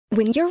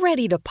When you're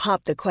ready to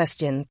pop the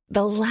question,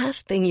 the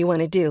last thing you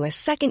want to do is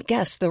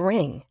second-guess the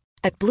ring.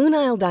 At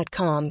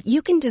BlueNile.com,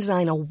 you can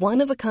design a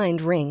one-of-a-kind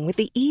ring with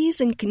the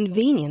ease and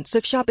convenience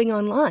of shopping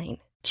online.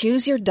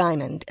 Choose your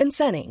diamond and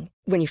setting.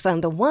 When you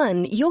find the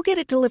one, you'll get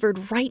it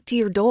delivered right to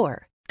your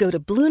door. Go to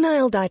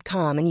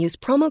BlueNile.com and use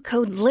promo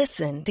code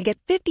LISTEN to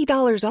get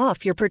 $50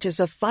 off your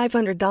purchase of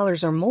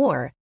 $500 or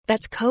more.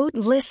 That's code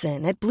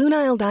LISTEN at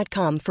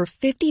BlueNile.com for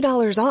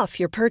 $50 off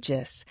your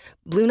purchase.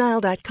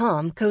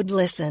 BlueNile.com, code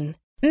LISTEN.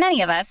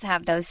 Many of us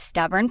have those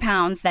stubborn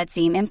pounds that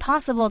seem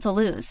impossible to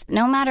lose,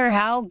 no matter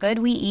how good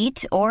we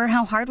eat or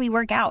how hard we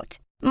work out.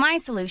 My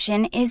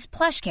solution is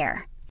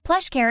PlushCare.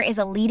 PlushCare is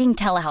a leading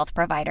telehealth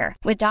provider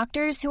with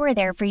doctors who are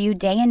there for you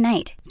day and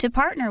night to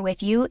partner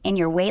with you in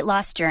your weight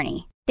loss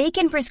journey. They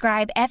can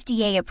prescribe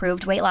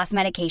FDA-approved weight loss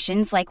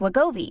medications like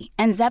Wegovy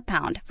and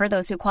Zepbound for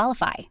those who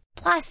qualify.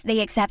 Plus,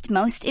 they accept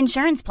most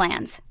insurance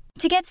plans.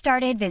 To get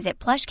started, visit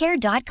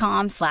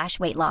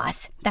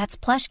plushcare.com/weightloss. That's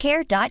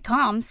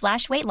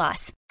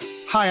plushcare.com/weightloss.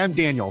 Hi, I'm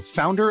Daniel,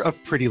 founder of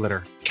Pretty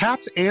Litter.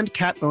 Cats and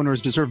cat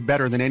owners deserve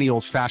better than any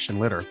old-fashioned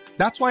litter.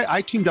 That's why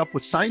I teamed up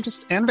with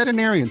scientists and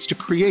veterinarians to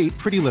create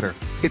Pretty Litter.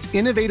 Its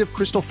innovative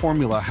crystal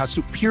formula has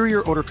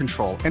superior odor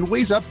control and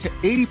weighs up to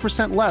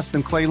 80% less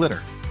than clay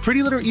litter.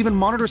 Pretty Litter even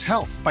monitors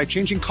health by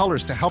changing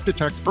colors to help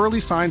detect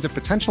early signs of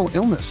potential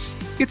illness.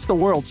 It's the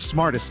world's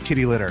smartest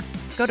kitty litter.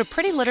 Go to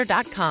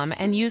prettylitter.com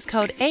and use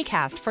code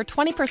ACAST for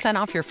 20%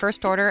 off your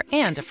first order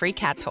and a free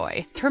cat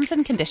toy. Terms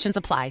and conditions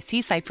apply.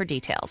 See site for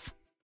details.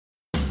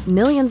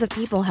 Millions of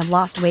people have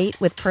lost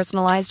weight with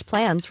personalized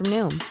plans from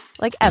Noom.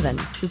 Like Evan,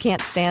 who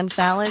can't stand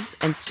salads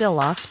and still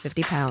lost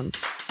 50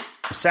 pounds.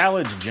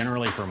 Salads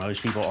generally for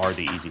most people are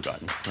the easy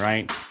button,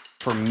 right?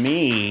 For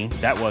me,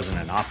 that wasn't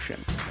an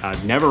option. I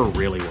never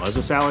really was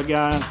a salad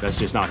guy. That's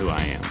just not who I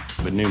am.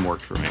 But Noom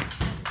worked for me.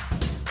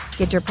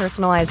 Get your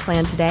personalized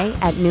plan today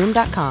at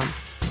Noom.com.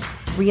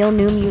 Real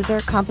Noom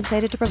user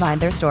compensated to provide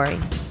their story.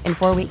 In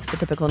 4 weeks, the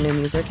typical Noom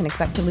user can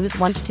expect to lose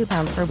 1 to 2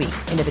 pounds per week.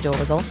 Individual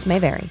results may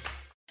vary.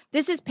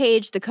 This is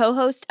Paige, the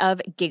co-host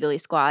of Giggly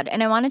Squad,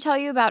 and I want to tell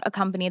you about a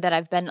company that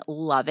I've been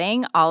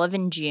loving, Olive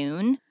 &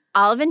 June.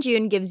 Olive &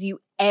 June gives you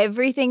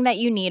everything that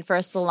you need for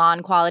a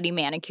salon-quality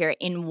manicure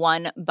in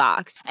one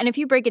box. And if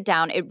you break it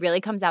down, it really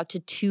comes out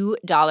to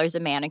 $2 a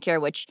manicure,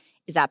 which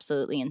is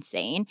absolutely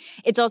insane.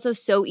 It's also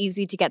so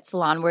easy to get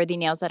salon-worthy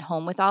nails at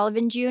home with Olive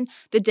 & June.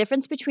 The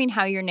difference between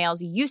how your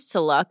nails used to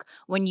look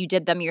when you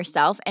did them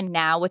yourself and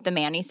now with the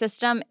Mani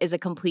system is a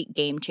complete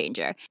game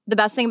changer. The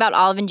best thing about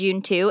Olive &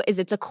 June, too, is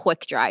it's a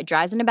quick dry.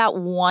 Dries in about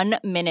 1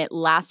 minute,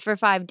 lasts for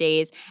 5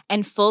 days,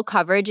 and full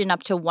coverage in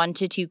up to 1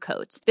 to 2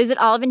 coats. Visit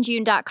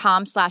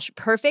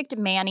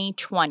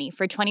oliveandjune.com/perfectmani20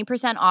 for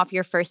 20% off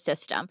your first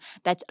system.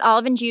 That's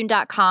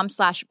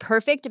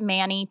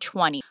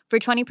oliveandjune.com/perfectmani20 for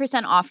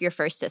 20% off your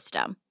first system.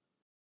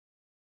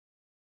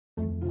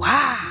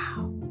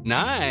 Wow.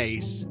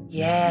 Nice.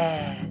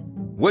 Yeah.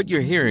 What you're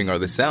hearing are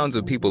the sounds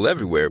of people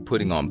everywhere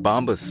putting on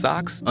Bombas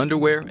socks,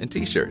 underwear, and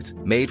T-shirts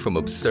made from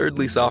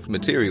absurdly soft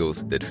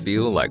materials that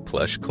feel like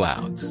plush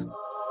clouds.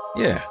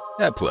 Yeah,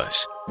 that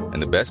plush.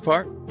 And the best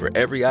part? For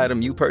every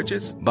item you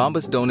purchase,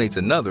 Bombas donates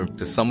another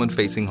to someone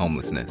facing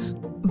homelessness.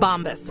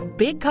 Bombas.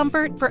 Big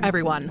comfort for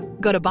everyone.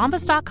 Go to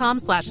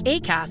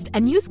bombas.com/ACAST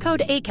and use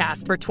code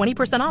ACAST for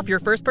 20% off your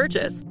first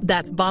purchase.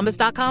 That's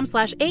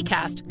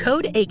bombas.com/ACAST.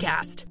 Code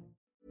ACAST.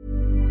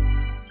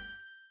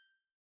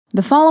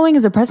 The following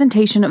is a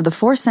presentation of the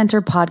Force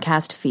Center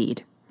podcast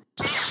feed.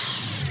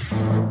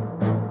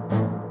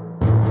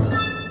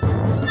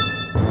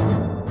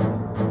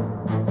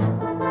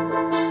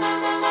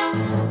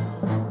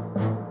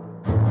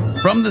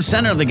 From the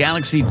center of the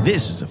galaxy,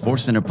 this is the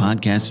Force Center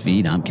podcast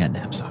feed. I'm Ken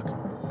AHSOKA.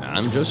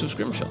 I'm Joseph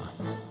Scrimshaw.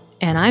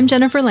 And I'm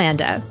Jennifer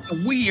Landa.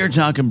 We are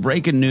talking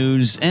breaking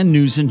news and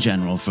news in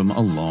general from a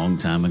long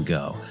time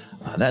ago.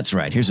 That's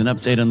right. Here's an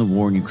update on the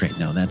war in Ukraine.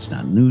 No, that's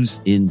not news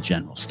in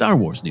general. Star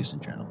Wars news in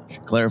general, I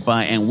should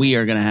clarify. And we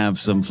are going to have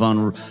some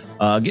fun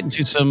getting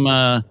to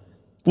some...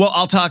 Well,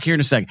 I'll talk here in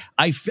a second.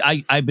 I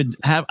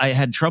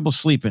had trouble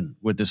sleeping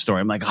with this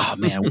story. I'm like, oh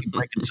man, are we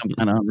breaking some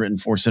kind of unwritten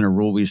Force Center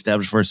rule we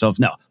established for ourselves?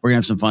 No, we're gonna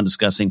have some fun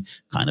discussing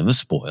kind of a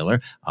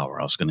spoiler.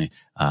 We're also gonna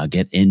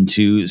get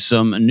into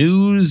some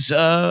news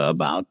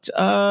about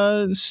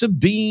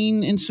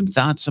Sabine and some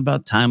thoughts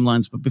about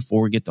timelines. But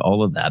before we get to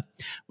all of that,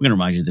 we're gonna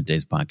remind you that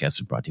today's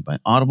podcast is brought to you by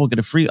Audible. Get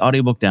a free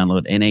audiobook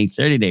download and a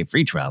 30-day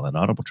free trial at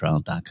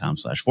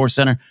audibletrial.com/Force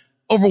Center.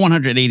 Over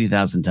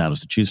 180,000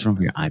 titles to choose from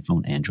for your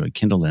iPhone, Android,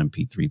 Kindle,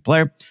 MP3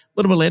 player. A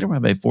little bit later, we'll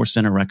have a Force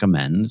Center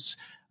recommends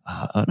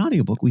an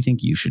audiobook we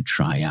think you should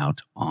try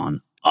out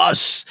on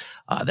us.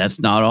 That's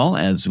not all.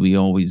 As we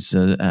always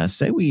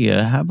say, we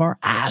have our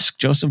Ask.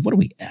 Joseph, what are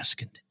we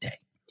asking today?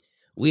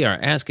 We are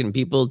asking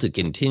people to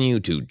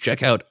continue to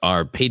check out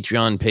our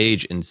Patreon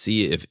page and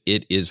see if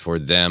it is for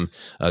them.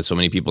 So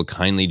many people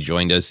kindly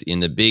joined us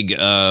in the big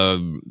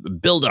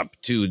build-up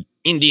to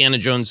Indiana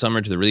Jones Summer,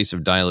 to the release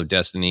of Dial of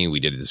Destiny. We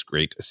did this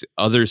great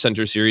Other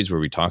Center series where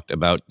we talked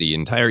about the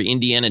entire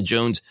Indiana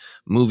Jones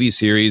movie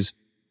series.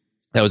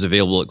 That was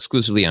available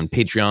exclusively on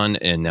Patreon,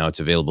 and now it's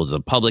available to the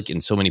public,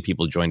 and so many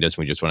people joined us,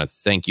 and we just want to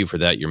thank you for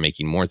that. You're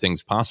making more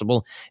things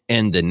possible.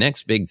 And the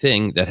next big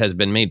thing that has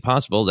been made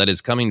possible that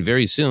is coming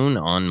very soon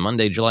on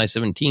Monday, July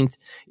 17th,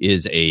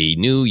 is a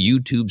new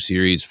YouTube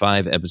series,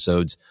 5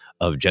 episodes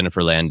of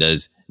Jennifer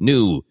Landa's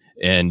new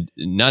and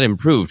not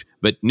improved,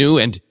 but new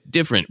and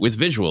different with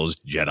visuals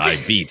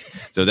Jedi Beat.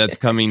 So that's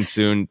coming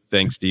soon,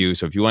 thanks to you.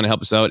 So if you want to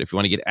help us out, if you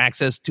want to get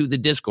access to the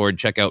Discord,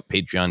 check out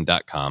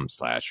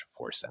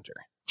patreon.com/Force Center.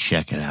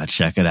 Check it out.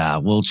 Check it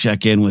out. We'll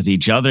check in with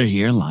each other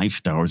here, Life,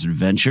 Star Wars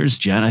Adventures.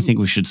 Jen, I think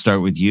we should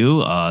start with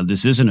you.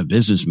 This isn't a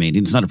business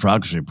meeting. It's not a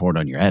progress report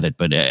on your edit,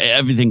 but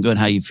everything good?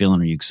 How you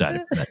feeling? Are you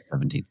excited for that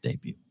 17th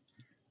debut?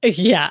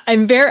 Yeah,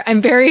 I'm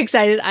very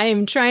excited. I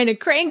am trying to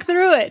crank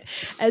through it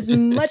as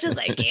much as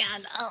I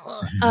can.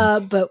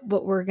 But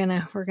we're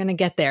gonna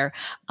get there.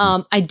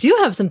 I do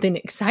have something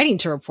exciting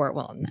to report.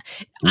 Well,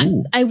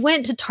 I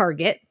went to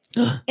Target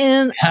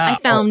and I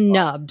found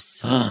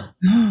nubs.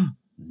 No.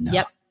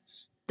 Yep.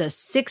 The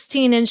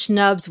 16-inch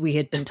nubs we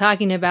had been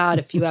talking about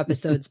a few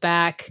episodes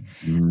back.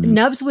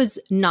 Nubs was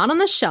not on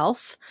the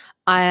shelf.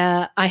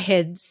 I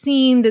had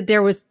seen that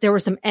there were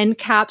some end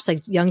caps,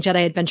 like Young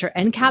Jedi Adventure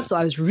end caps. So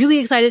I was really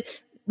excited.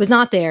 Was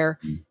not there,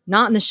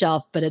 not on the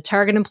shelf, but a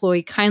Target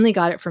employee kindly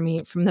got it for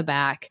me from the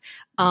back.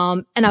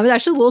 And I was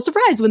actually a little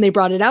surprised when they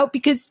brought it out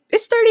because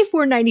it's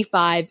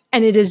 $34.95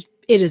 and it is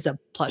a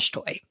plush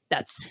toy.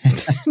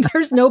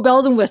 There's no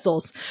bells and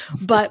whistles,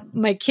 but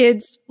my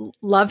kids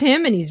love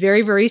him and he's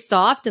very, very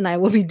soft, and I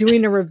will be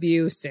doing a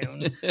review soon.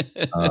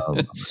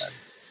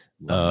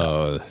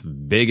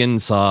 Big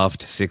and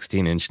soft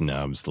 16-inch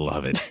nubs.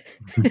 Love it.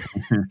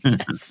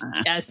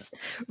 Yes.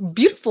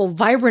 Beautiful,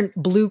 vibrant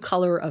blue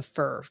color of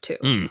fur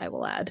too, I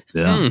will add.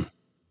 Yeah.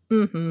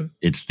 Mm-hmm.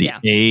 It's the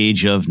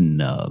age of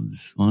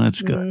nubs. Well,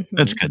 that's good. Mm-hmm.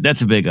 That's good.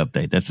 That's a big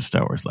update. That's a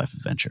Star Wars Life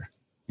adventure.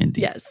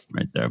 Indeed. Yes.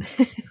 Right there.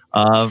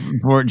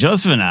 For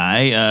Joseph and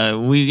I,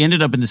 we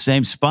ended up in the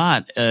same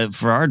spot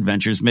for our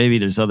adventures. Maybe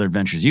there's other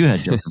adventures you had,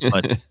 Joseph,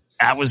 but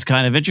that was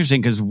kind of interesting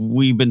because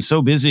we've been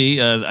so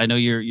busy. I know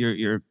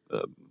you're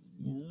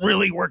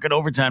really working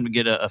overtime to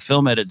get a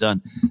film edit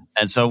done.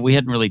 And so we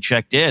hadn't really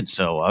checked in.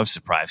 So I was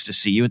surprised to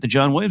see you at the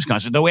John Williams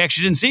concert, though we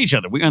actually didn't see each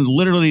other. We were on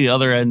literally the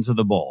other ends of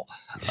the bowl.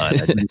 I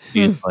didn't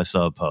see it, I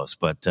saw a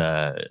post, but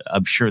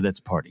I'm sure that's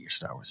part of your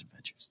Star Wars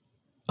adventures.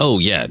 Oh,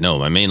 yeah. No,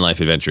 my main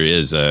life adventure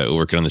is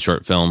working on the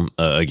short film.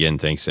 Again,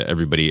 thanks to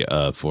everybody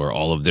for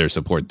all of their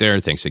support there.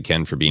 Thanks to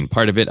Ken for being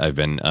part of it. I've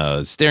been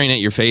staring at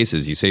your face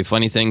as you say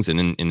funny things,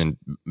 and then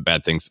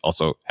bad things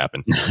also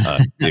happen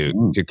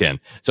to Ken.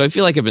 So I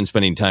feel like I've been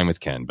spending time with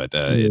Ken, but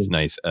it's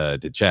nice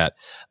to chat.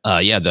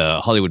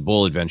 The Hollywood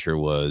Bowl adventure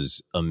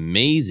was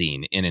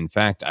amazing. And in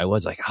fact, I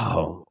was like,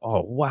 oh,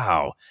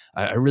 wow.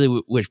 I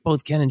really wish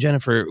both Ken and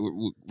Jennifer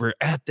were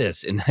at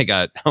this. And I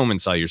got home and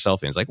saw your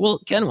selfie. And it's like,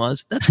 well, Ken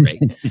was. That's great.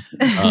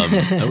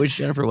 I wish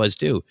Jennifer was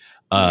too.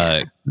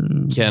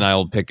 Ken,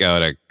 I'll pick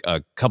out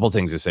a couple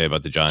things to say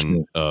about the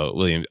John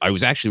Williams. I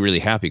was actually really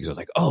happy because I was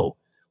like, oh,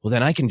 well,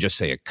 then I can just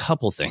say a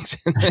couple things.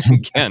 And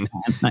then Ken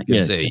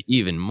can say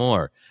even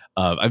more.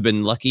 I've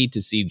been lucky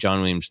to see John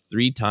Williams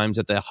 3 times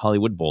at the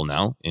Hollywood Bowl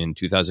now. In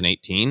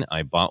 2018,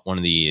 I bought one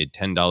of the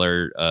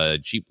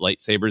 $10 cheap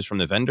lightsabers from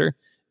the vendor,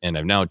 and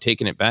I've now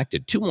taken it back to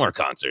 2 more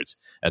concerts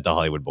at the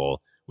Hollywood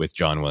Bowl with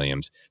John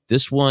Williams.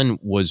 This one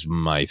was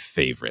my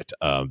favorite.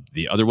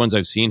 The other ones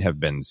I've seen have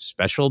been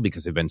special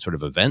because they've been sort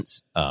of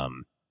events, a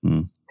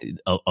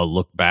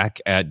look back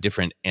at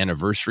different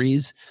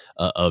anniversaries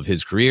of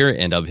his career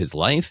and of his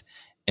life.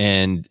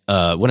 And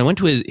when I went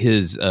to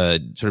his sort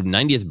of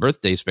 90th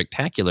birthday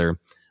spectacular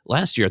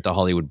last year at the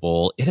Hollywood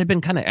Bowl, it had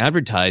been kind of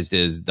advertised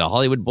as the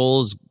Hollywood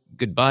Bowl's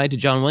goodbye to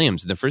John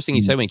Williams. And the first thing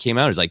he said when he came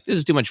out is like, this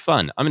is too much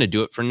fun. I'm going to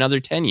do it for another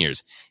 10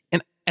 years.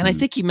 And I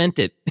think he meant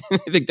it. I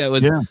think that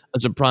was a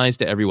surprise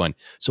to everyone.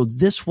 So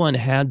this one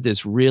had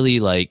this really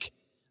like,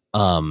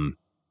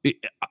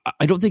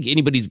 I don't think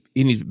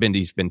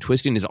anybody's been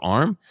twisting his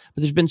arm,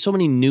 but there's been so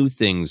many new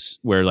things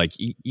where like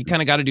you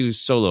kind of got to do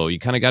Solo, you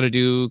kind of got to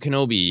do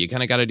Kenobi, you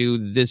kind of got to do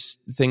this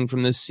thing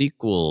from the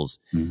sequels.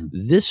 Mm-hmm.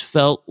 This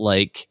felt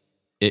like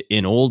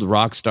an old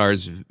rock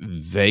star's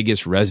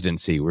Vegas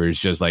residency where it's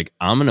just like,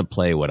 I'm going to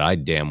play what I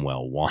damn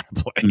well want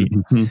to play.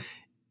 Mm-hmm.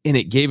 And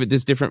it gave it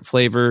this different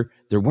flavor.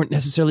 There weren't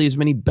necessarily as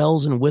many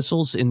bells and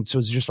whistles. And so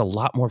it's just a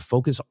lot more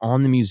focus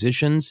on the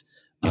musicians.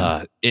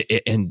 Yeah.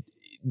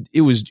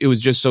 It was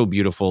just so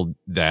beautiful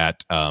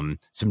that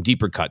some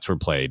deeper cuts were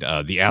played.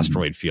 The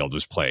asteroid field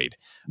was played.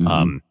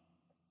 Mm-hmm.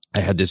 I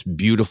had this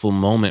beautiful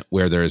moment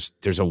where there's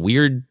a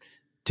weird,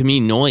 to me,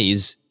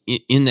 noise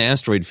in the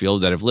asteroid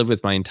field that I've lived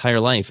with my entire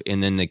life.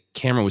 And then the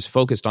camera was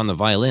focused on the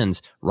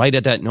violins right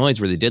at that noise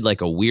where they did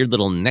like a weird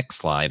little neck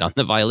slide on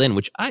the violin,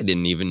 which I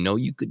didn't even know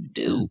you could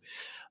do.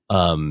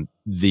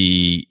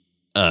 The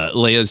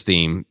Leia's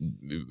theme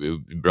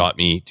brought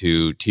me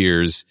to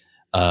tears.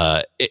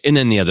 And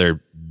then the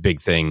other big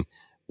thing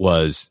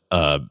was,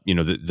 they're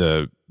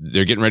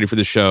getting ready for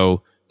the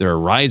show. there are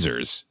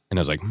risers. And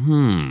I was like,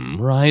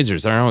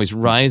 risers, there aren't always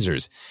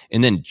risers.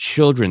 And then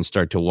children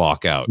start to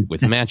walk out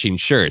with matching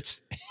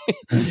shirts.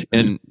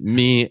 And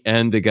me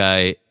and the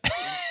guy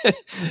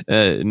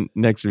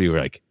next to me were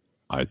like,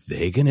 are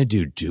they going to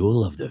do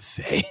Duel of the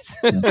Fates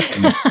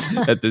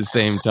at the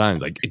same time?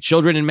 Like,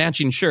 children in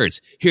matching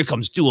shirts. Here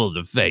comes Duel of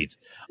the Fates.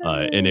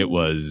 And it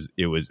was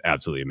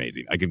absolutely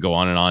amazing. I could go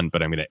on,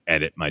 but I'm going to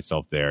edit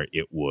myself there.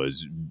 It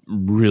was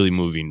really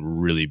moving,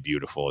 really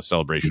beautiful. A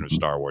celebration of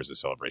Star Wars, a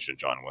celebration of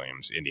John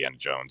Williams, Indiana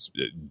Jones.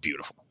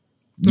 Beautiful.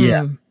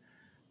 Yeah.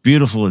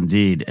 Beautiful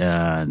indeed.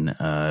 And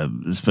a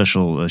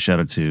special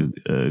shout out to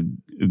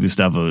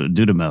Gustavo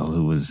Dudamel,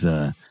 who was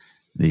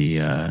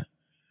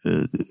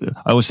I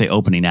always say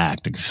opening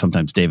act because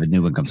sometimes David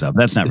Newman comes up.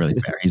 That's not really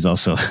fair. He's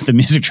also the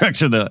music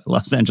director of the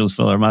Los Angeles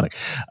Philharmonic.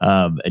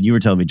 And you were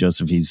telling me,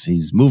 Joseph,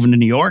 he's moving to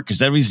New York. Is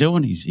that what he's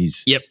doing?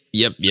 Yep.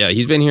 Yeah.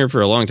 He's been here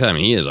for a long time.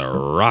 He is a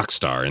rock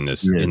star in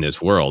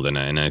this world. And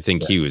I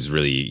think he was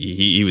really,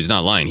 he was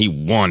not lying. He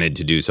wanted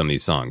to do some of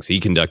these songs. He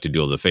conducted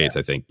Duel of the Fates,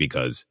 I think,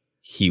 because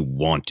he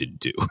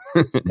wanted to.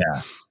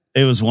 Yeah.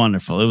 It was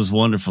wonderful. It was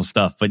wonderful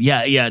stuff. But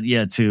yeah.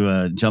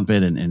 To jump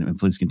in and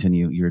please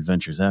continue your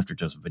adventures after,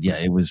 Joseph. But yeah,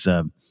 it was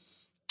the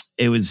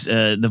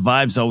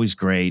vibe's always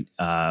great.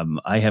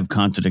 I have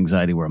constant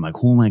anxiety where I'm like,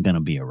 who am I going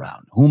to be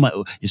around?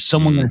 Is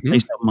someone going to say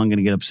something I'm going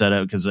to get upset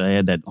at? Because I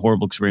had that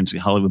horrible experience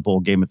at Hollywood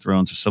Bowl, Game of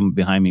Thrones, or someone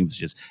behind me was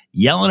just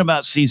yelling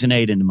about season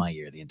 8 into my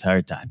ear the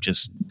entire time,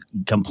 just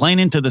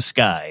complaining to the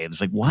sky. And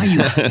it's like, why are you?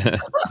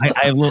 I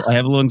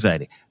have a little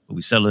anxiety. But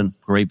we settled in,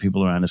 great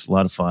people around us, a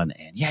lot of fun.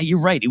 And yeah, you're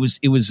right. It was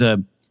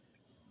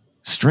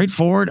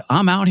straightforward.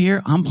 I'm out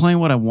here. I'm playing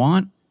what I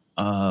want.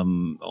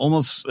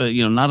 Almost,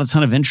 not a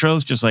ton of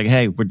intros, just like,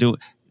 hey, we're doing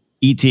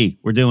E.T.,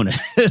 we're doing it.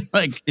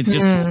 Like, it's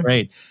just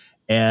great.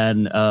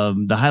 And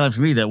the highlight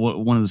for me, that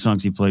one of the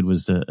songs he played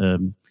was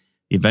the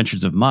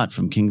Adventures of Mutt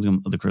from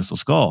Kingdom of the Crystal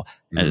Skull.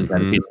 Is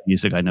that a piece of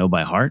music I know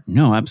by heart?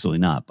 No, absolutely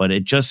not. But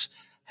it just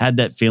had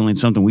that feeling,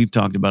 something we've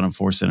talked about on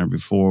Force Center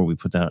before. We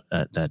put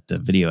that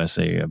video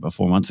essay about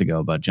 4 months ago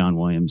about John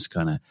Williams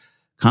kind of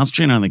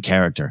concentrating on the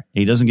character.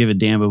 He doesn't give a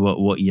damn about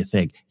what you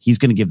think. He's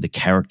going to give the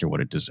character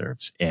what it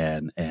deserves.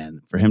 And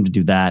for him to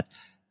do that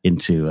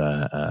into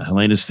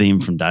Helena's theme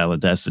from Dial of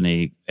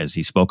Destiny, as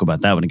he spoke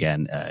about that one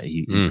again,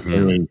 he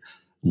really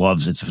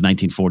loves its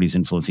 1940s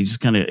influence. He just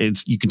kind of,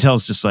 you can tell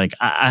it's just like,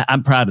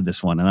 I'm proud of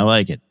this one and I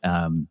like it.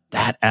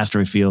 That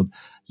Asteroid Field,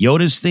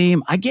 Yoda's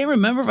theme, I can't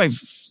remember if I've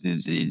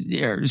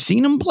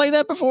seen him play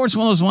that before. It's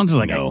one of those ones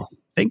like, I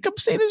think I'm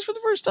saying this for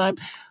the first time.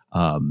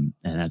 And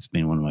that's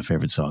been one of my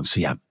favorite songs. So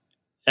yeah,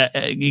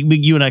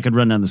 you and I could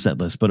run down the set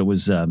list, but it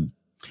was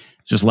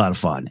just a lot of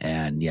fun.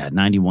 And yeah,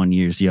 91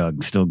 years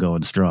young, still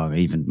going strong.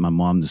 Even my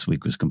mom this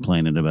week was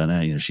complaining about,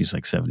 she's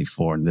like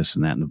 74 and this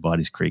and that, and the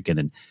body's creaking.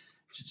 And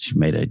she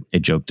made a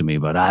joke to me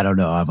about, I don't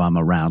know if I'm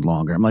around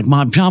longer. I'm like,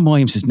 Mom, John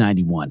Williams is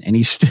 91 and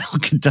he's still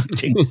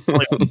conducting.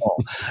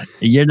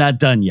 You're not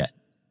done yet.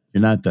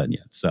 You're not done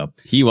yet. So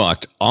he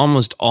walked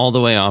almost all the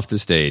way off the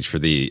stage for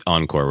the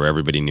encore where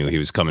everybody knew he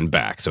was coming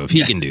back. So if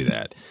he can do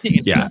that,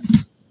 yeah.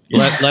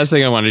 Last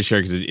thing I wanted to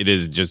share, because it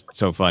is just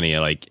so funny.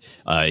 Like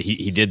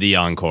he did the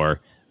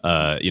encore.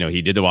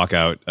 He did the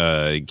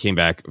walkout. Came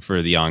back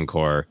for the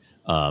encore.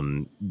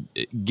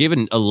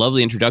 Given a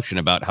lovely introduction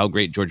about how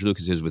great George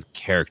Lucas is with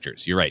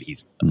characters. You're right.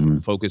 He's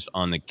focused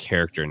on the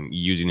character and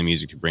using the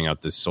music to bring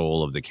out the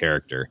soul of the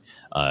character.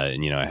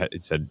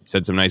 It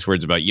said some nice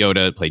words about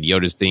Yoda, played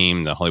Yoda's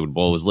theme. The Hollywood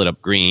Bowl was lit up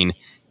green.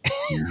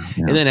 Yeah.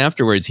 And then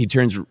afterwards he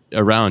turns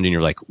around and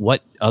you're like,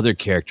 what other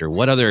character,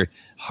 what other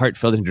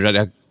heartfelt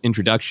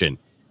introduction?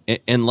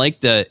 And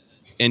like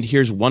and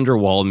here's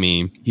Wonderwall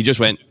meme, he just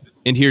went,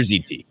 and here's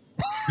E.T.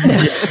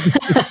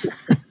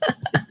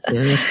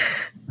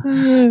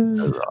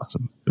 That was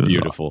awesome. It was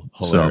beautiful,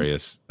 awesome.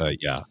 Hilarious.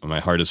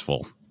 My heart is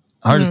full.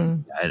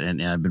 And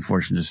I've been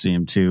fortunate to see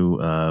him too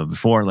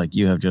before, like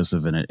you have,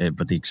 Joseph,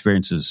 but the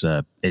experience is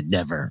it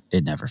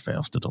never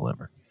fails to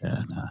deliver.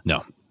 And,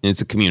 no,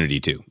 it's a community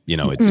too.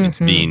 It's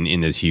being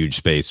in this huge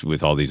space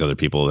with all these other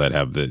people that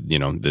have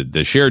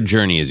the shared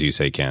journey, as you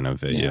say, Ken, of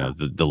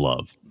the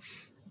love.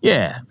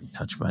 Yeah, be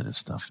touched by this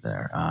stuff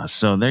there.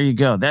 So there you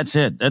go. That's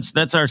it.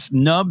 That's our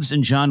Nubs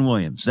and John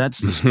Williams. That's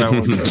the Star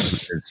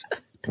Wars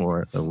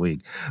for the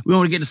week. We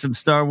want to get to some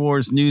Star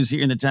Wars news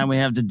here in the time we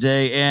have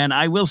today, and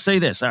I will say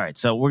this. All right,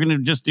 so we're going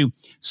to just do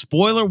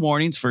spoiler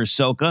warnings for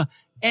Ahsoka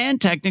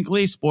and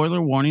technically spoiler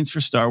warnings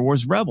for Star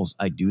Wars Rebels.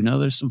 I do know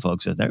there's some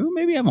folks out there who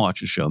maybe haven't watched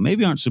the show,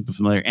 maybe aren't super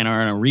familiar, and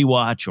are on a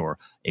rewatch or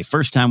a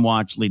first-time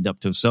watch lead up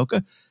to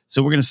Ahsoka.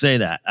 So we're going to say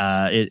that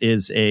it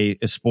is a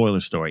spoiler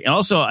story. And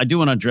also, I do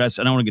want to address,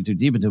 I don't want to get too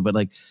deep into it, but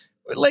like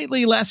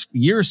lately, last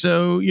year or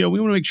so, we want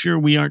to make sure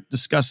we aren't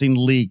discussing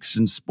leaks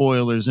and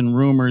spoilers and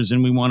rumors,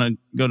 and we want to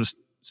go to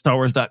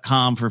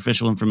StarWars.com for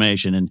official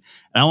information. And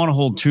I want to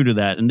hold true to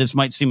that. And this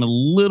might seem a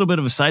little bit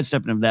of a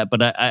sidestepping of that,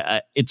 but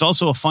I it's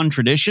also a fun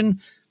tradition.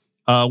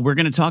 We're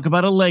going to talk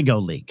about a Lego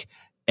leak.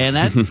 And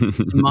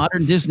that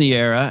modern Disney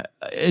era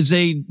is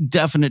a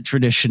definite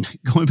tradition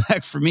going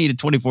back for me to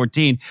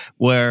 2014,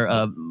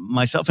 where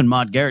myself and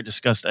Maude Garrett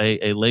discussed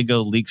a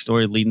Lego leak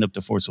story leading up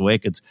to Force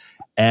Awakens,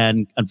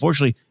 and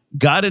unfortunately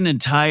got an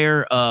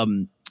entire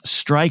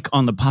strike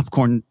on the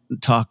Popcorn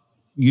Talk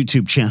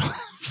YouTube channel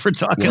for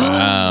talking.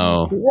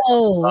 Wow.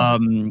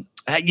 Whoa.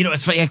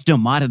 It's funny. No,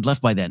 Maude had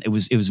left by then. It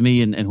was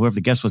me and whoever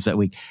the guest was that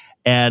week.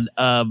 And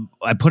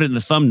I put it in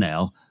the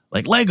thumbnail,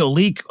 like Lego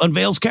leak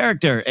unveils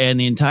character, and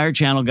the entire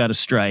channel got a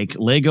strike.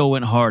 Lego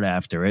went hard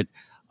after it.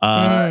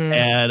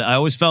 And I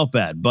always felt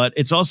bad, but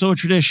it's also a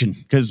tradition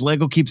because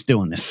Lego keeps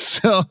doing this.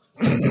 So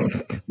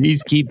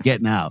these keep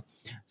getting out.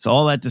 So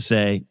all that to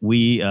say,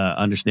 we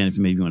understand if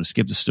maybe you want to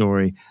skip the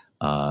story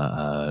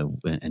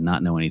and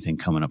not know anything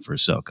coming up for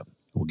Ahsoka.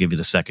 We'll give you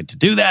the second to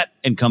do that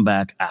and come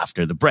back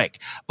after the break.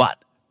 But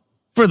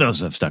for those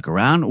that have stuck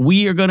around,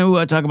 we are going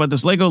to talk about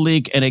this Lego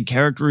leak and a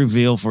character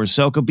reveal for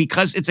Ahsoka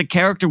because it's a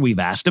character we've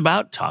asked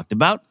about, talked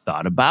about,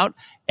 thought about,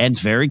 and it's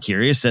very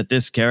curious that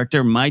this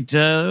character might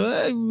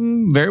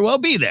very well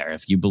be there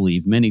if you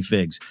believe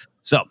minifigs.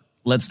 So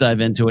let's dive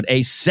into it.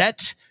 A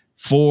set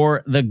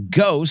for the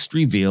Ghost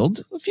revealed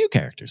a few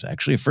characters,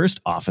 actually.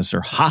 First,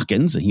 Officer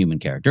Hawkins, a human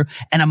character,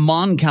 and a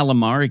Mon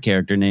Calamari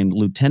character named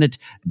Lieutenant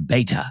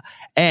Beta,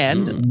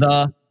 and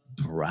the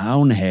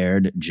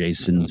brown-haired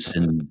Jason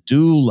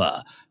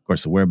Syndulla. Of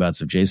course, the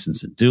whereabouts of Jason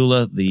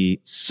Syndulla, the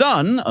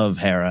son of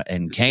Hera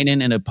and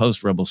Kanan in a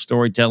post-Rebel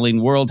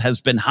storytelling world,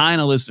 has been high on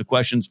a list of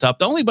questions,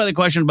 topped only by the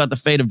question about the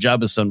fate of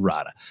Jabba's son,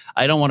 Rada.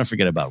 I don't want to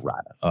forget about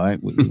Rada, all right?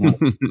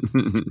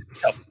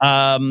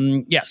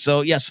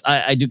 So yes,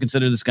 I do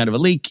consider this kind of a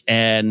leak,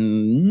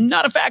 and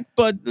not a fact,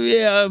 but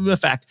yeah, a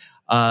fact.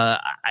 I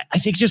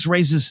think it just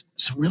raises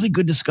some really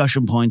good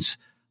discussion points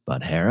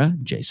about Hera,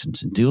 Jason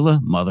Syndulla,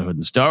 motherhood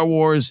in Star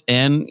Wars,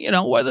 and,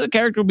 whether the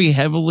character will be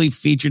heavily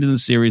featured in the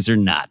series or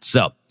not.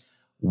 So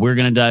we're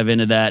going to dive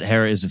into that.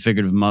 Hera is a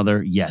figurative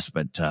mother. Yes,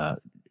 but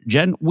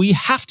Jen, we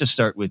have to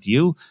start with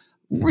you.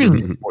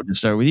 Really important to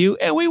start with you.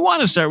 And we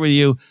want to start with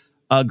you.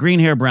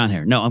 Green hair, brown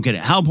hair. No, I'm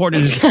kidding. How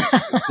important is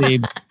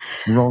the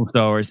role of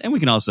Star Wars? And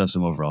we can also have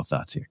some overall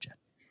thoughts here, Jen.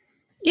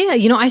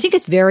 Yeah, I think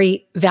it's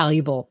very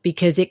valuable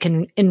because it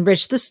can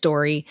enrich the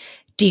story,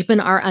 deepen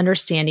our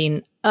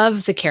understanding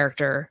of the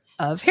character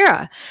of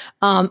Hera.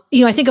 I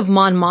think of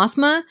Mon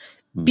Mothma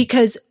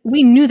because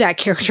we knew that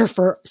character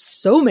for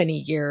so many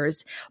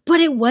years,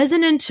 but it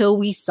wasn't until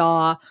we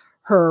saw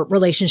her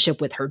relationship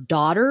with her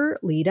daughter,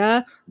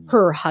 Lita,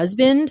 her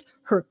husband,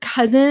 her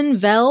cousin,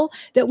 Vel,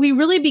 that we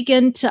really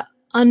begin to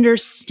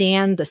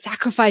understand the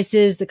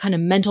sacrifices, the kind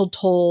of mental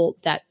toll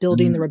that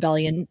building the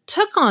rebellion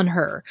took on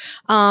her.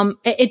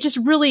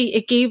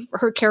 It gave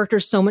her character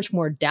so much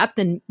more depth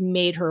and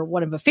made her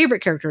one of the favorite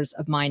characters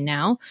of mine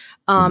now.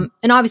 And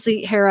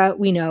obviously Hera,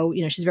 we know,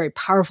 she's a very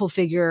powerful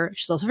figure.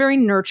 She's also very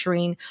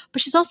nurturing,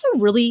 but she's also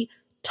really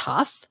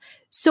tough.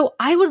 So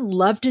I would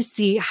love to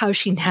see how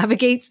she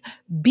navigates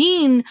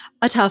being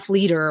a tough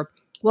leader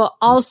while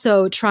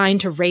also trying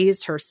to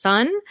raise her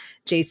son,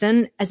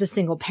 Jason, as a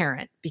single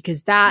parent,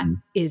 because that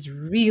is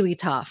really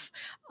tough.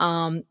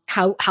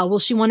 How will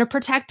she want to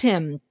protect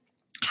him?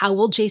 How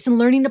will Jason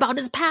learning about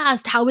his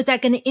past? How is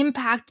that going to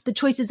impact the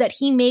choices that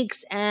he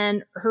makes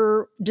and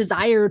her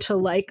desire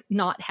to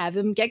not have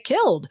him get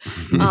killed?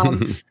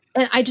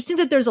 And I just think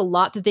that there's a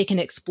lot that they can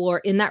explore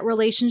in that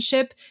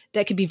relationship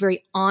that could be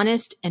very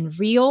honest and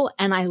real.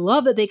 And I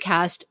love that they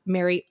cast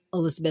Mary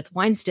Elizabeth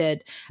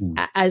Winstead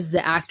as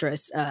the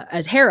actress,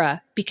 as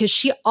Hera, because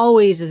she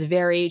always is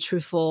very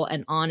truthful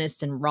and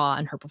honest and raw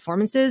in her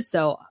performances.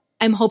 So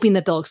I'm hoping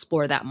that they'll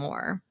explore that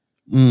more.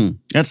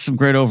 That's some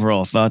great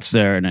overall thoughts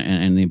there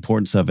and the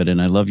importance of it.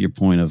 And I love your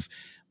point of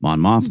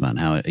Mon Mothma and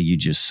how you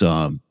just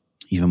saw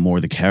even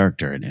more the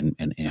character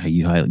and how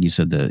you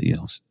said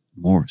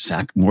more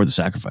the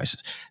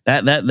sacrifices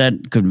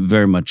that could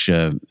very much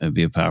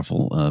be a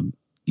powerful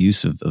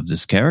use of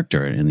this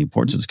character and the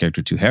importance of this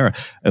character to Hera,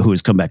 who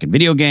has come back in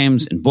video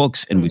games and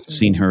books, and we've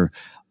seen her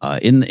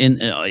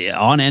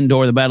on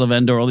Endor, the Battle of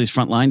Endor, all these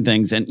frontline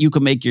things, and you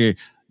can make your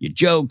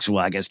jokes.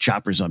 Well, I guess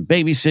Chopper's on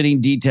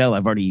babysitting detail.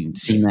 I've already even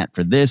seen that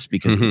for this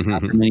because the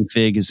Chopper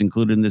minifig is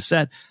included in this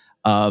set.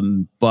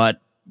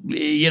 But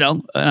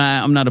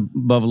I'm not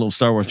above a little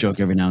Star Wars joke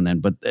every now and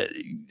then, but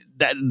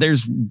that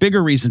there's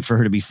bigger reason for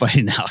her to be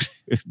fighting out,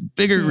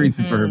 bigger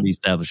reason for her to be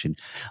establishing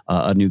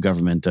a new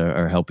government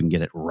or helping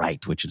get it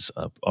right, which is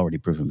already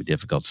proven to be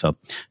difficult. So,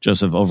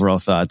 Joseph, overall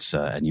thoughts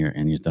and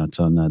your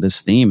thoughts on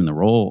this theme and the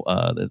role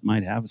that it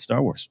might have with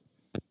Star Wars.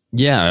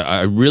 Yeah,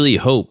 I really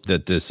hope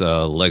that this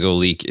Lego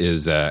leak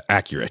is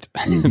accurate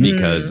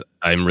because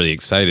I'm really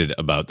excited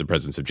about the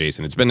presence of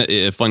Jason. It's been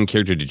a fun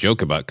character to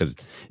joke about because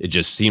it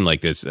just seemed like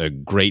this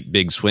great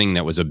big swing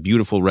that was a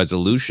beautiful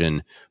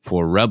resolution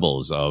for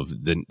Rebels of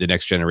the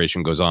next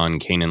generation goes on,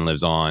 Kanan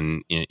lives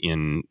on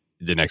in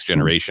the next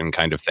generation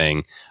kind of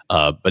thing.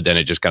 But then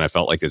it just kind of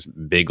felt like this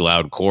big,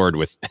 loud chord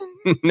with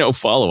no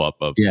follow-up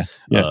of,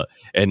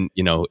 and,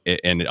 you know,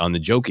 and on the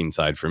joking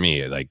side for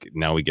me, like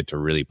now we get to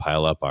really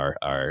pile up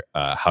our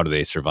How Do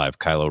They Survive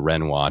Kylo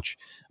Ren watch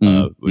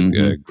with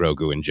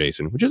Grogu and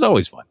Jason, which is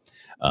always fun.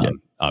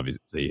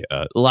 Obviously,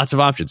 lots of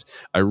options.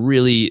 I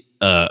really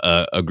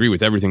agree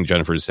with everything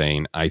Jennifer is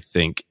saying. I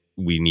think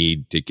we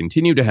need to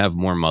continue to have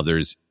more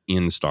mothers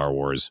in Star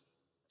Wars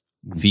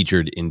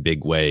featured in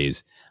big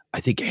ways. I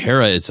think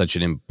Hera is such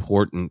an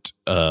important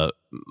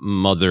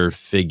mother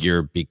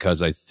figure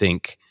because I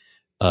think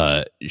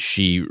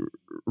she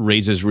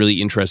raises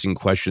really interesting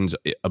questions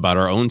about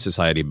our own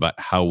society, about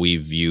how we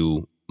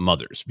view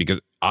mothers.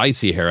 Because I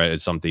see Hera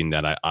as something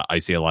that I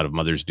see a lot of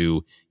mothers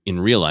do in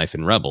real life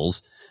in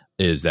Rebels,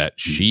 is that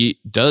she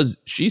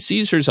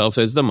sees herself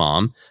as the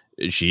mom.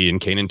 She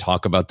and Kanan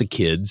talk about the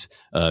kids,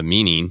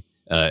 meaning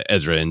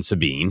Ezra and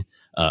Sabine.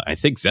 I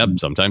think Zeb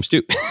sometimes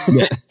too,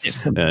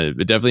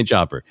 but definitely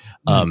Chopper.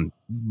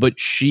 But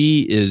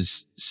she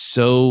is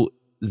so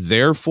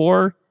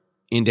therefore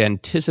in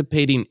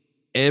anticipating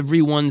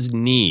everyone's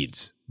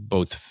needs,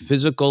 both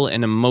physical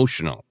and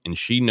emotional, and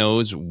she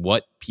knows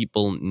what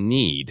people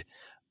need.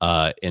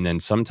 And then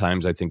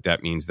sometimes I think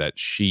that means that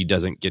she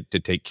doesn't get to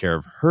take care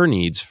of her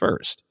needs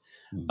first.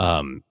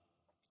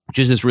 Which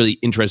is this really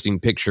interesting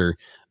picture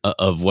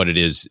of what it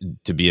is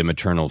to be a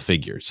maternal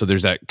figure. So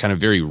there's that kind of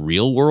very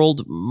real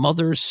world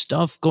mother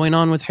stuff going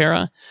on with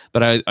Hera.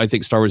 But I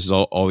think Star Wars has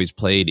always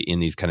played in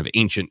these kind of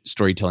ancient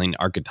storytelling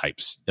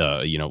archetypes,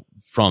 you know,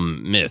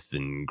 from myth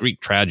and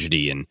Greek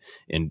tragedy,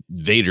 and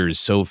Vader's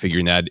so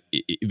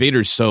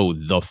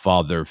the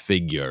father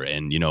figure.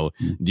 And, you know,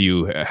 do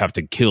you have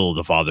to kill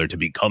the father to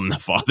become the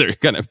father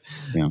kind of,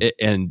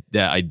 and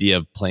the idea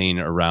of playing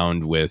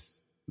around with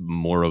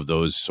more of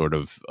those sort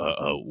of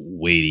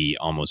weighty,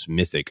 almost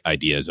mythic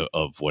ideas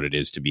of what it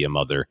is to be a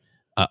mother.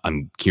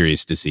 I'm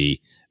curious to see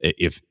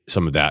if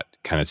some of that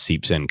kind of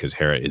seeps in, because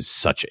Hera is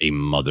such a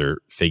mother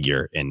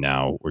figure, and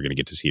now we're going to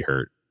get to see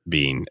her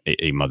being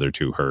a mother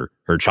to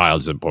her child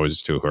as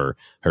opposed to her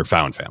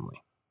found family.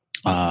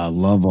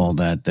 Love all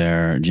that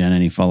there. Jen,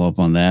 any follow-up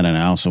on that? And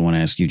I also want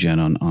to ask you, Jen,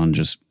 on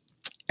just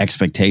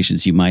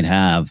expectations you might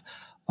have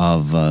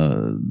of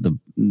the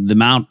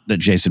amount that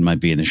Jason might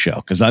be in the show,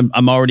 because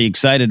I'm already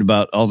excited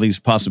about all these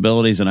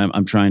possibilities, and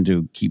I'm trying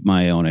to keep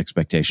my own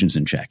expectations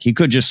in check. He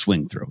could just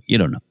swing through. You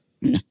don't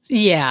know.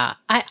 Yeah,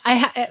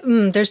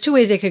 there's two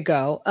ways it could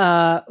go.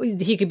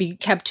 He could be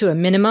kept to a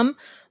minimum.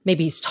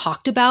 Maybe he's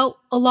talked about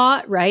a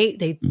lot, right?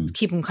 They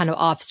keep him kind of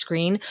off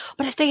screen.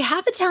 But if they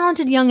have a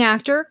talented young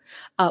actor,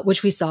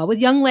 which we saw with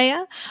young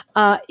Leia,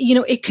 you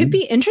know, it could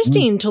be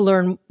interesting to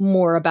learn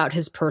more about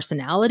his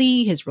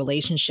personality, his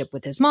relationship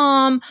with his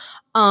mom.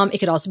 It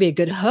could also be a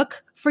good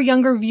hook for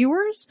younger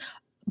viewers.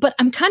 But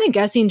I'm kind of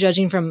guessing,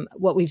 judging from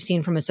what we've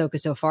seen from Ahsoka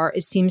so far,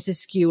 it seems to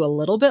skew a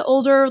little bit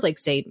older, like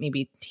say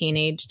maybe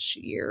teenage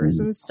years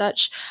and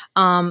such.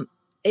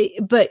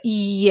 But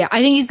yeah,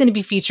 I think he's going to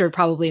be featured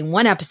probably in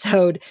one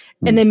episode,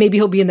 and then maybe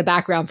he'll be in the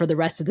background for the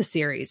rest of the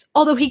series.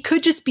 Although he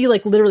could just be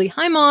like literally,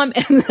 "Hi, Mom,"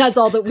 and that's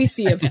all that we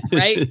see of him,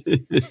 right?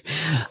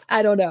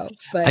 I don't know,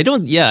 but I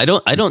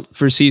don't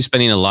foresee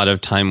spending a lot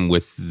of time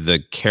with the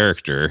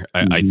character.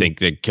 I think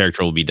the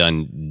character will be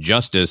done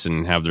justice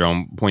and have their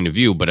own point of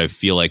view. But I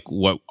feel like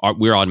what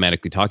we're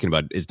automatically talking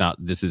about is not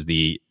this is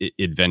the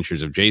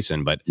adventures of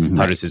Jason, but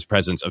how does his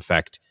presence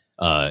affect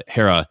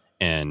Hera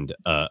and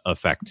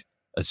affect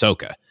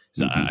Ahsoka.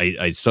 So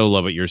I so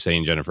love what you're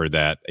saying, Jennifer,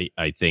 that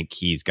I think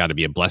he's got to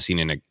be a blessing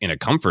and a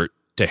comfort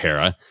to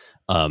Hera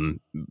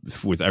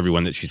with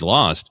everyone that she's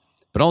lost.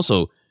 But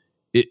also,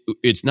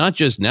 it's not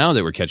just now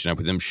that we're catching up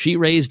with him. She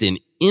raised an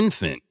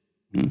infant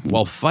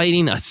while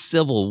fighting a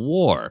civil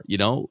war. You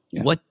know,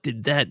 what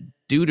did that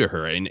do to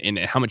her? And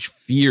how much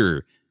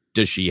fear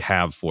does she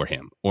have for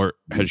him? Or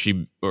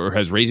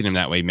has raising him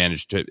that way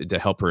managed to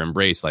help her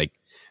embrace, like,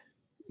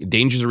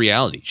 dangers of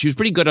reality? She was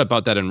pretty good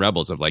about that in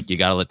Rebels, of like, you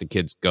got to let the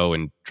kids go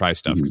and try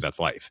stuff because that's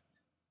life.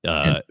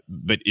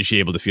 But is she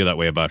able to feel that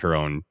way about her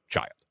own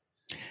child?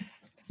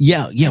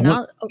 Yeah.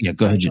 Go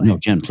ahead. No,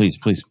 Jen, please.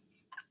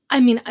 I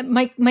mean,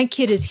 my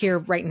kid is here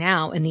right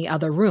now in the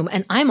other room,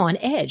 and I'm on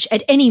edge.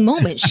 At any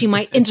moment, she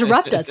might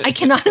interrupt us. I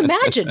cannot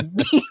imagine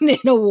being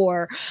in a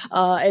war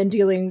and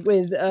dealing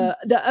with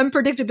the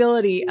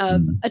unpredictability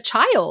of a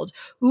child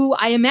who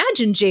I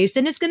imagine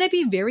Jason is going to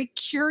be very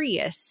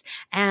curious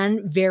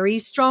and very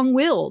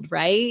strong-willed,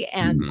 right?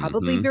 And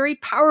probably very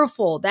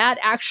powerful. That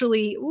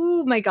actually,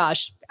 oh my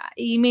gosh,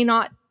 he may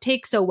not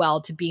take so well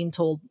to being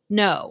told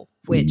no,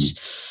 which...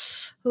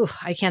 Ooh,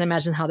 I can't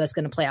imagine how that's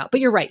going to play out. But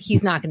you're right.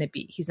 He's not going to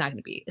be.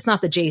 It's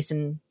not the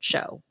Jason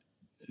show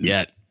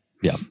yet.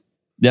 Yeah.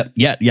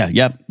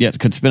 It's a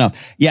good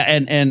spinoff. Yeah.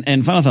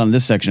 And final thought on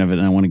this section of it,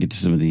 and I want to get to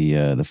some of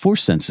the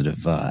force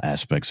sensitive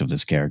aspects of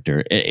this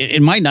character.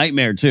 In my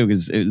nightmare too,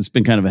 because it's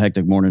been kind of a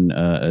hectic morning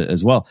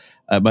as well.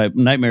 My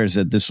nightmare is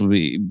that this will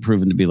be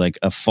proven to be like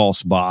a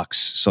false box.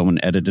 Someone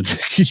edited,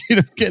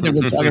 getting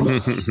what talking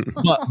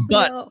about.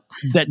 But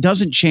that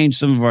doesn't change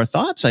some of our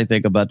thoughts, I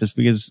think, about this,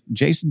 because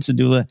Jason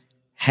Sedula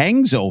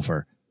hangs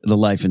over the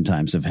life and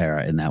times of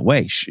HERA in that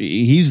way.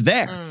 He's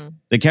there.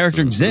 The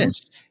character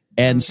exists.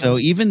 And so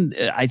even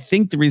I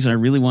think the reason I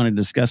really want to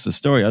discuss the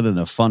story, other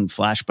than a fun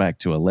flashback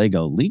to a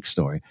Lego leak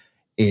story,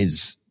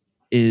 is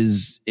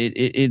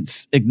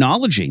it's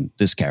acknowledging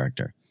this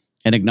character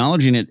and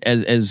acknowledging it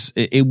as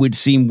it would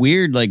seem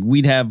weird. Like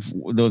we'd have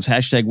those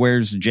hashtag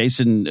where's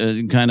Jason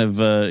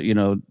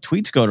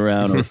tweets going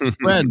around or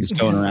threads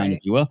going around,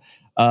 if you will.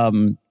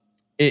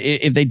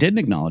 If they didn't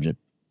acknowledge it,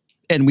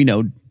 and we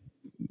know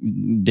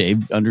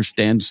Dave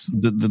understands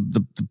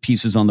the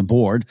pieces on the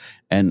board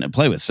and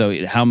play with.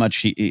 So how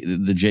much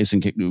the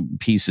Jason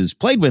pieces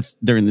played with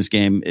during this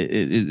game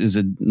is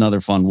another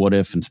fun what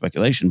if and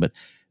speculation. But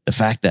the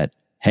fact that,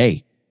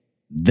 hey,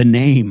 the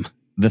name,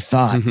 the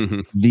thought,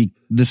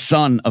 the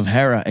son of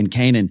HERA and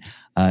Canaan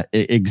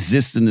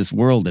exists in this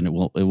world, and it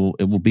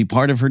will be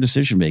part of her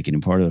decision making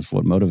and part of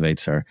what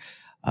motivates her.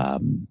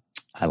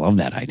 I love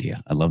that idea.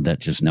 I love that,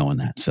 just knowing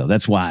that. So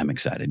that's why I'm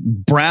excited.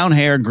 Brown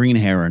hair, green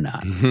hair or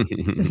not.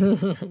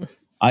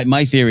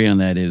 My theory on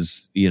that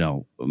is,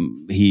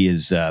 he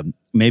is,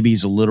 maybe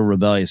he's a little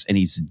rebellious and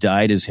he's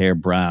dyed his hair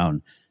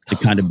brown to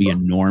kind of be a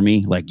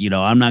normie. Like,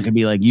 I'm not going to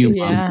be like you.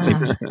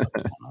 Yeah.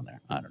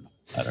 I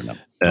don't know.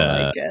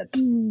 I like it.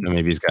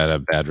 Maybe he's got a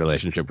bad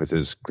relationship with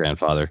his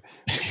grandfather.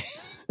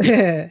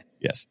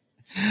 Yes.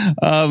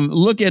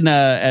 Looking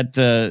at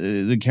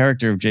the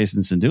character of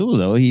Jason Sandula,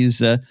 though,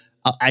 he's,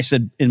 I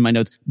said in my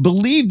notes,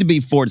 believed to be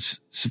force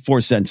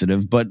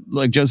sensitive, but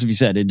like Joseph, you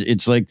said,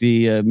 it's like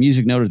the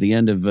music note at the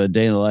end of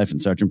Day in the Life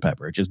and Sgt.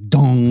 Pepper. It just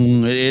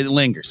dong, it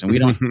lingers, and we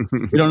don't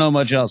know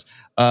much else.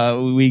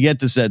 We get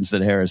the sense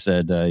that HERA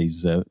said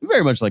he's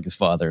very much like his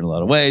father in a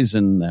lot of ways,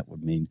 and that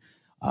would mean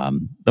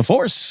the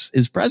Force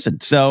is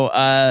present. So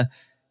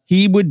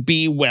he would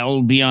be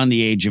well beyond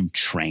the age of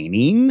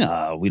training.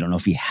 We don't know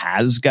if he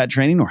has got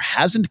training or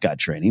hasn't got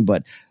training,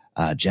 but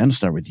Jen, I'll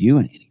start with you.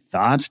 Any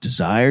thoughts,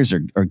 desires,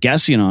 or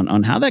guessing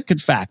on how that could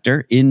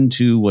factor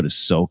into what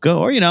Ahsoka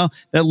or,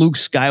 that Luke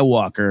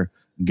Skywalker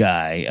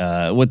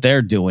guy, what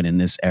they're doing in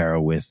this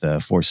era with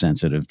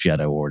Force-sensitive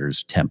Jedi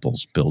orders,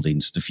 temples,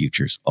 buildings, the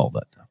futures, all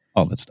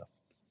that stuff.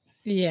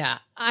 Yeah,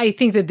 I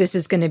think that this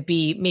is going to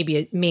be maybe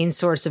a main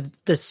source of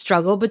the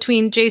struggle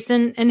between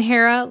Jason and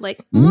HERA.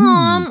 Like,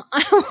 Mom,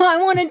 I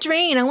want to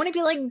train. I want to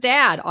be like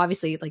Dad.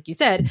 Obviously, like you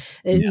said,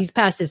 he's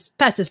past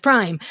his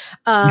prime.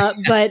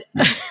 But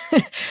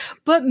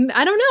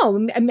I don't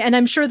know. And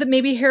I'm sure that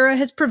maybe HERA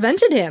has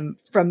prevented him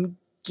from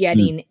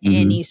getting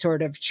any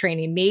sort of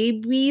training.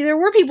 Maybe there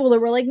were people that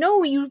were like,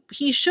 no,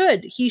 he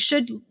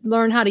should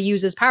learn how to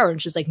use his power.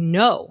 And she's like,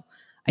 no,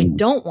 I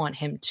don't want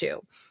him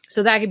to.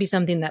 So that could be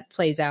something that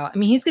plays out. I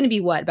mean, he's going to be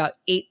about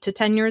 8 to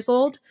 10 years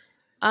old.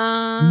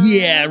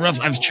 Yeah,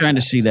 rough. I was trying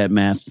to see that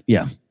math.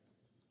 Yeah.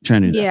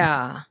 Trying to do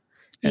that.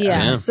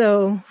 Yeah.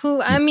 So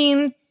I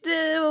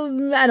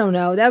don't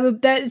know.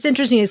 That's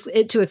interesting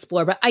to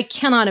explore, but I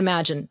cannot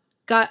imagine.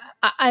 God,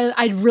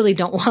 I really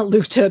don't want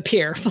Luke to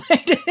appear.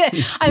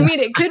 I mean,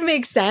 it could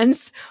make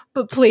sense,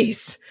 but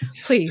please.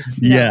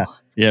 No.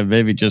 Yeah.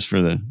 Maybe just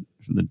for the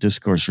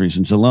discourse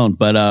reasons alone,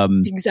 but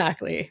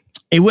exactly.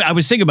 I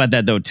was thinking about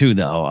that though,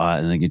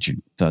 and I get your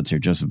thoughts here,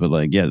 Joseph. But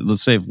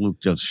let's say if Luke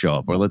does show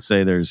up, or let's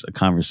say there's a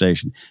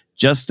conversation,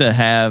 just to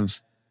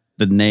have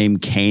the name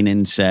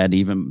Kanan said,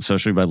 even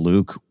socially by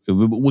Luke, it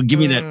would give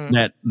me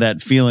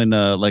that feeling,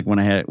 like when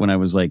I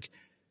was like,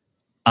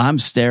 I'm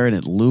staring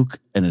at Luke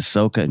and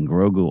Ahsoka and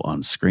Grogu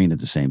on screen at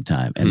the same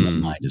time, and my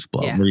mind is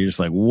blown. Yeah. Where you're just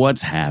like,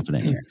 what's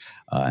happening here?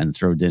 And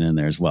throw Din in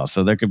there as well.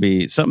 So there could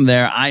be something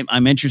there.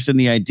 I'm interested in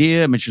the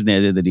idea. I'm interested in the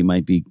idea that he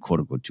might be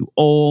quote unquote too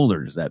old,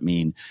 or does that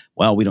mean,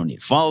 well, we don't need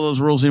to follow those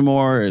rules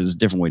anymore? Is a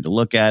different way to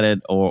look at it,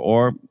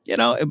 or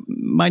it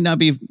might not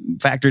be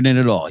factored in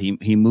at all.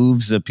 He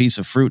moves a piece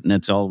of fruit, and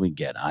that's all we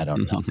get. I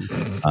don't know.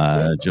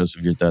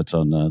 Joseph, your thoughts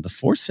on the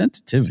Force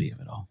sensitivity of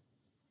it all?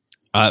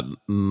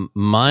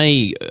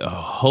 My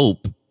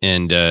hope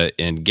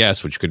and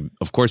guess, which could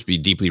of course be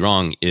deeply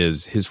wrong,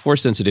 is his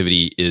Force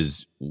sensitivity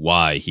is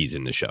why he's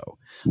in the show.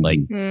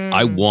 Like,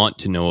 I want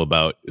to know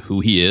about who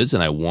he is,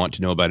 and I want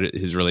to know about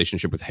his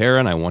relationship with HERA,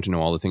 and I want to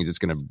know all the things it's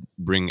going to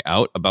bring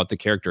out about the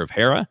character of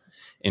HERA.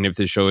 And if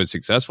this show is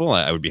successful,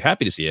 I would be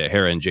happy to see a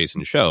HERA and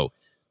Jason show.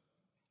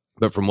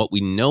 But from what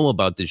we know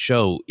about the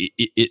show,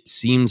 it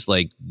seems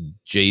like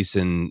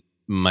Jason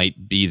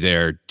might be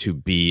there to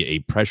be a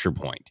pressure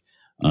point.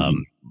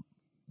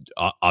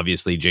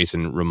 Obviously,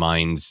 Jason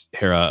reminds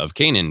HERA of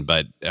Kanan,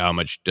 but how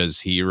much does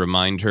he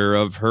remind her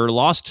of her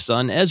lost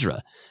son,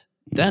 Ezra?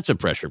 That's a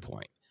pressure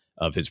point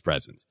of his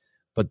presence.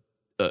 But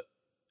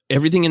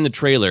everything in the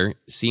trailer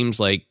seems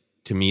like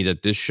to me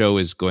that this show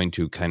is going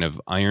to kind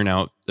of iron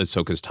out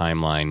Ahsoka's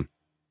timeline,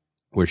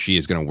 where she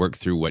is going to work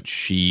through what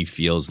she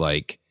feels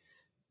like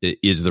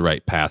is the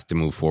right path to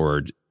move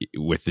forward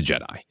with the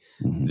Jedi.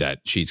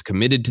 That she's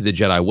committed to the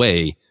Jedi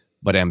way,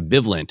 but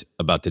ambivalent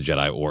about the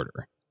Jedi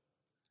Order.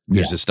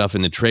 There's the stuff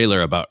in the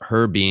trailer about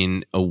her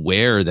being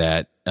aware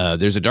that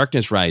there's a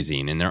darkness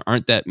rising and there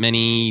aren't that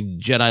many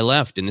Jedi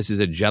left. And this is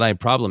a Jedi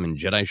problem and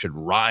Jedi should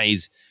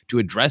rise to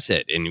address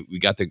it. And we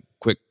got the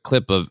quick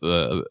clip of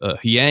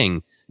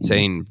Yang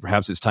saying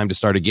perhaps it's time to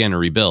start again or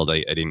rebuild.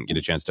 I didn't get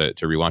a chance to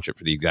rewatch it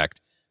for the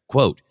exact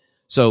quote.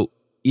 So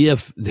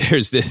if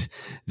there's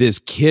this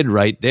kid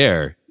right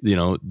there, you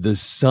know, the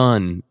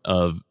son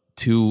of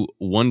two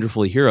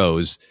wonderful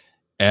heroes,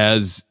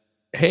 as,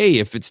 hey,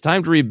 if it's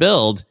time to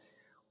rebuild,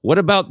 what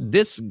about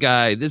this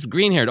guy, this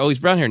green haired? Oh, he's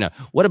brown hair now.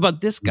 What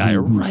about this guy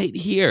right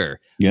here?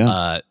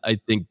 Yeah. I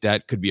think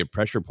that could be a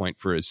pressure point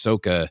for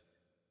Ahsoka,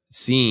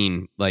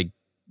 seeing, like,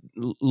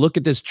 look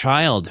at this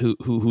child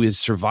who has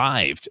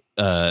survived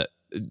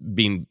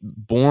being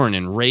born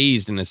and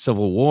raised in a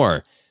civil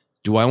war.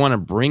 Do I want to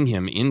bring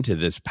him into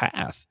this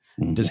path?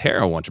 Does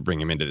Hera want to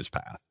bring him into this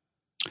path?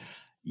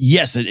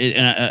 Yes,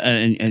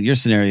 and your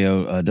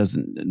scenario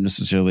doesn't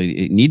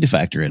necessarily need to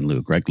factor in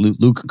Luke, right?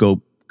 Luke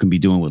can be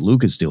doing what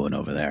Luke is doing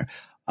over there,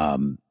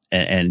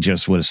 and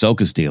just what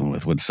Ahsoka's dealing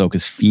with, what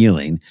Ahsoka's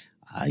feeling.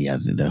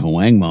 The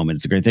Huang moment,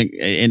 it's a great thing.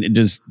 And it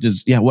just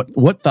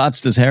what thoughts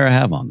does Hera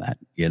have on that?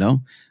 You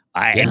know,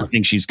 I don't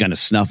think she's going to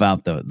snuff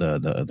out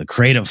the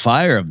creative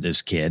fire of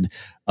this kid.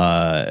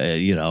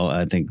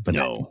 I think, but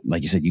no,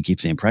 like you said, you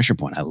keep saying pressure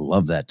point. I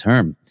love that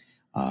term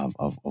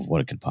of what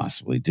it could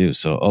possibly do.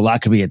 So a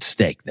lot could be at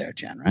stake there,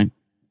 Jen, right?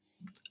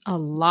 A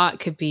lot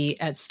could be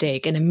at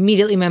stake. And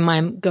immediately my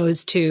mind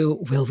goes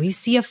to, will we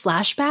see a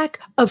flashback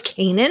of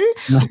Kanan?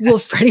 Will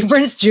Freddie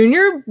Prinze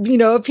Jr.,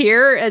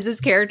 appear as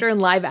his character in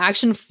live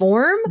action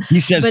form? He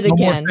says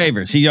more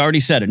favors. He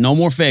already said it. No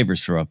more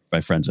favors for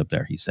my friends up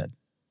there, he said.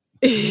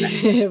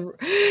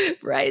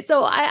 Right.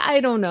 So I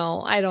don't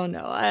know.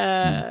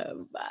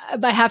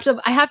 But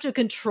I have to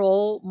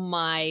control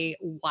my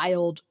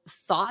wild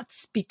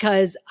thoughts,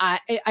 because I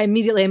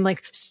immediately am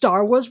like,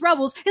 Star Wars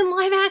Rebels in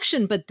live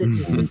action, but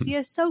this is the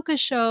Ahsoka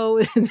show.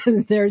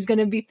 There's going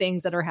to be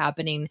things that are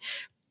happening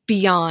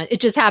beyond. It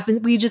just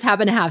happens. We just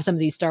happen to have some of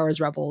these Star Wars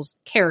Rebels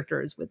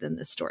characters within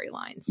this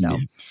storyline. So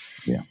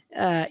yeah.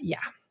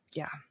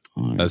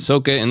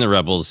 Ahsoka and the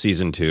Rebels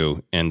season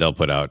 2, and they'll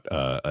put out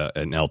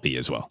an LP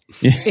as well.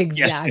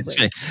 Exactly.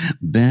 Yes,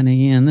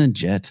 Benny and the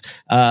Jets.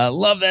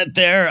 Love that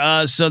there.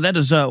 So that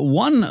is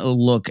one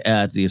look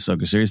at the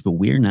Ahsoka series, but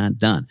we're not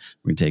done.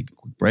 We're going to take a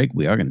quick break.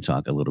 We are going to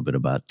talk a little bit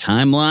about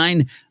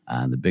timeline,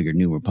 the bigger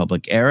New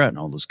Republic era, and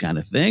all those kind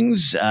of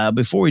things.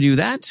 Before we do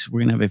that,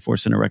 we're going to have a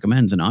Force Center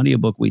Recommends, an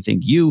audiobook we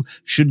think you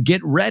should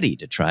get ready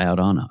to try out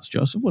on us.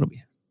 Joseph, what do we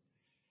have?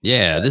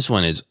 Yeah, this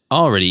one is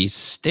already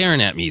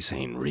staring at me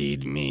saying,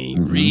 read me,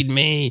 read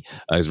me.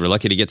 As we're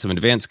lucky to get some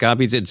advanced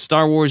copies. It's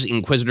Star Wars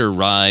Inquisitor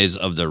Rise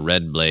of the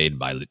Red Blade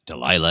by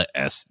Delilah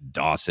S.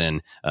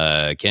 Dawson.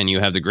 Ken, you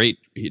have the great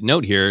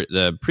note here,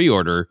 the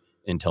pre-order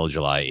until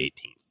July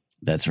 18th.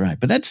 That's right.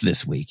 But that's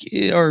this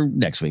week or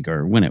next week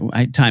or when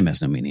time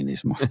has no meaning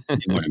this morning. You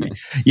know what I mean?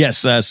 Yes.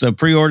 So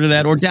pre-order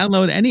that or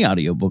download any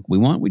audiobook we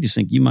want. We just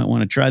think you might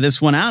want to try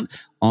this one out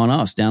on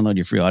us. Download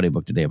your free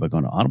audiobook today by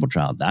going to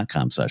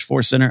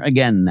audibletrial.com/forcecenter.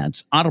 Again,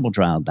 that's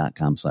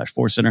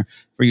audibletrial.com/forcecenter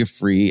for your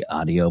free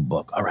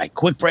audiobook. All right.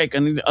 Quick break.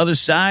 On the other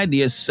side,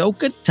 the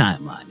Ahsoka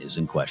timeline is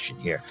in question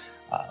here.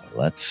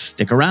 Let's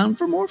stick around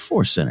for more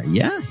Force Center.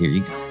 Yeah, here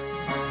you go.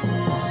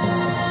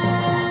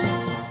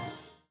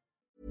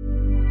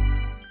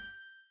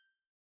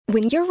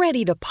 When you're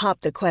ready to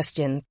pop the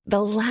question,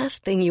 the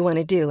last thing you want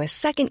to do is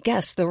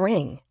second-guess the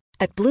ring.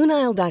 At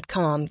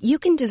BlueNile.com, you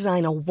can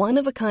design a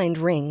one-of-a-kind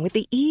ring with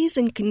the ease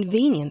and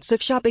convenience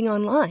of shopping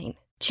online.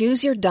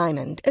 Choose your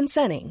diamond and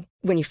setting.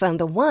 When you find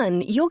the one,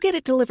 you'll get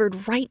it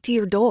delivered right to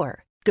your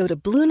door. Go to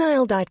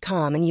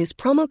BlueNile.com and use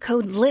promo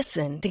code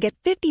LISTEN to get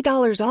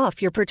 $50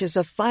 off your purchase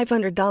of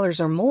 $500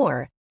 or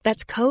more.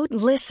 That's code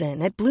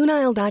LISTEN at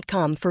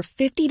BlueNile.com for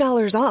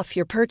 $50 off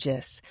your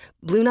purchase.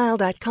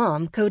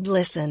 BlueNile.com, code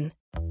LISTEN.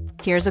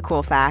 Here's a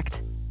cool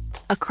fact.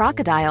 A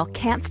crocodile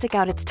can't stick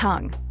out its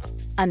tongue.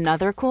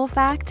 Another cool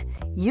fact,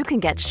 you can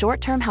get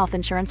short-term health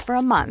insurance for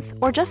a month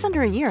or just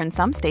under a year in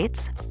some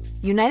states.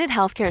 United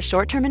Healthcare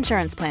short-term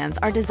insurance plans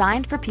are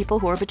designed for people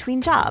who are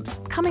between jobs,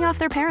 coming off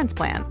their parents'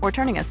 plan, or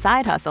turning a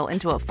side hustle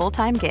into a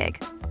full-time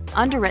gig.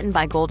 Underwritten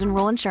by Golden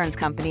Rule Insurance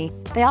Company,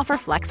 they offer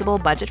flexible,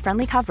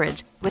 budget-friendly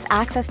coverage with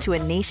access to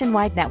a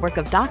nationwide network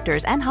of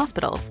doctors and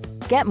hospitals.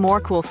 Get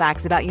more cool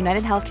facts about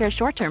United Healthcare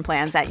short-term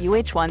plans at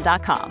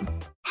uh1.com.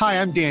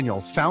 Hi, I'm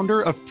Daniel,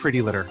 founder of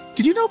Pretty Litter.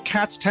 Did you know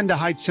cats tend to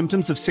hide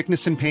symptoms of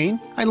sickness and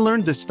pain? I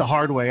learned this the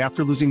hard way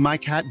after losing my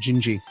cat,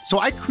 Gingy. So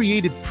I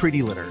created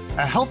Pretty Litter,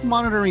 a health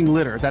monitoring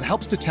litter that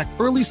helps detect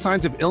early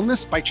signs of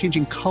illness by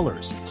changing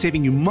colors,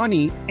 saving you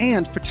money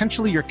and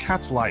potentially your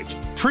cat's life.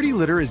 Pretty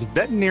Litter is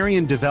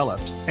veterinarian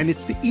developed, and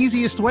it's the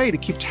easiest way to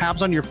keep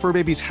tabs on your fur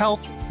baby's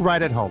health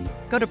right at home.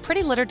 Go to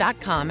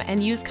prettylitter.com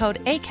and use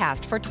code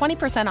ACAST for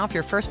 20% off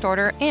your first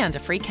order and a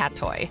free cat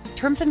toy.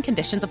 Terms and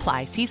conditions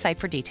apply. See site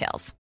for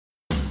details.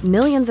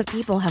 Millions of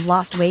people have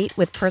lost weight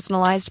with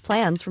personalized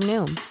plans from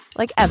Noom.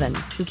 Like Evan,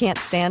 who can't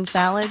stand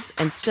salads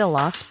and still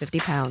lost 50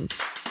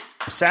 pounds.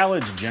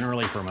 Salads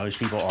generally for most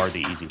people are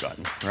the easy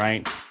button,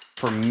 right?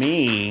 For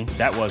me,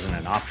 that wasn't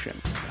an option.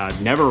 I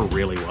never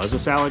really was a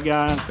salad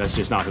guy. That's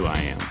just not who I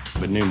am.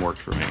 But Noom worked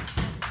for me.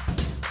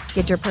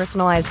 Get your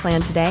personalized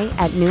plan today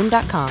at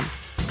Noom.com.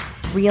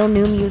 Real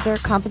Noom user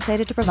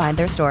compensated to provide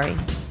their story.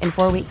 In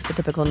 4 weeks, the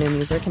typical Noom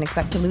user can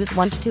expect to lose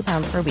 1 to 2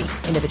 pounds per week.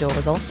 Individual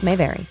results may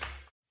vary.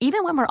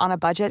 Even when we're on a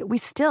budget, we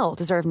still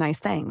deserve nice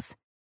things.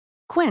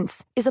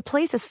 Quince is a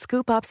place to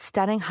scoop up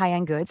stunning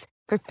high-end goods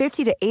for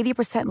 50 to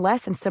 80%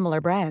 less than similar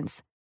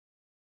brands.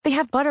 They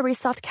have buttery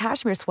soft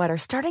cashmere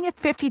sweaters starting at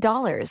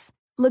 $50,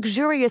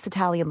 luxurious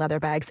Italian leather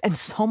bags, and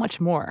so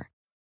much more.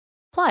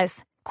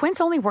 Plus,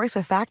 Quince only works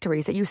with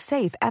factories that use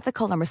safe,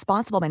 ethical, and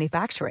responsible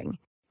manufacturing.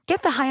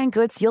 Get the high-end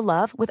goods you'll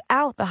love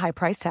without the high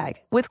price tag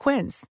with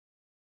Quince.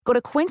 Go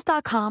to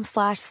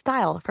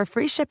quince.com/style for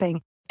free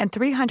shipping and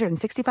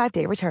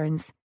 365-day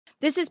returns.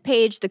 This is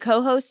Paige, the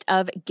co-host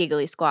of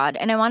Giggly Squad,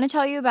 and I want to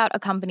tell you about a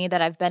company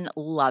that I've been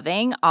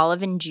loving,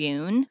 Olive &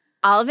 June.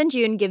 Olive &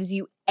 June gives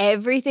you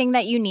everything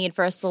that you need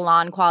for a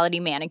salon-quality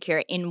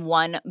manicure in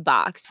one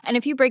box. And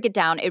if you break it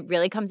down, it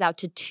really comes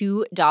out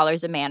to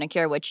 $2 a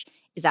manicure, which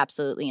is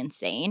absolutely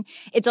insane.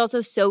 It's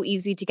also so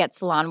easy to get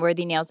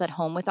salon-worthy nails at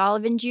home with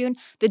Olive & June.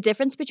 The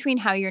difference between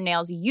how your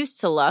nails used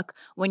to look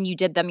when you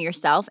did them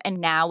yourself and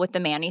now with the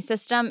Mani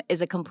system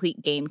is a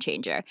complete game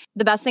changer.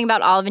 The best thing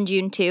about Olive &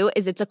 June, too,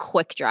 is it's a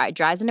quick dry.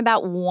 Dries in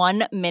about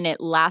 1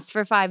 minute, lasts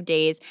for 5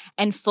 days,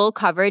 and full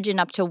coverage in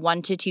up to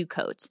 1 to 2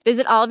 coats.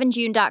 Visit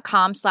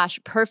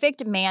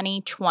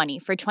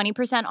oliveandjune.com/perfectmani20 for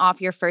 20%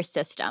 off your first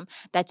system.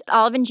 That's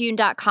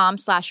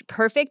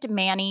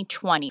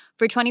oliveandjune.com/perfectmani20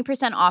 for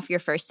 20% off your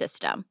first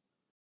system.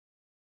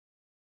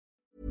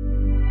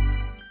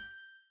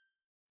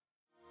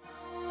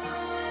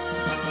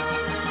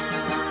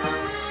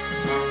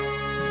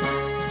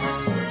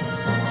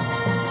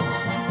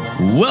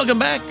 Welcome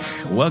back.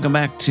 Welcome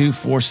back to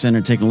Force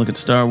Center, taking a look at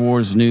Star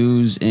Wars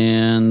news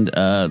and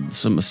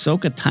some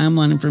Ahsoka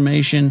timeline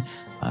information.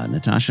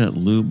 Natasha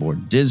Liu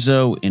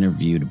Bordizzo,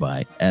 interviewed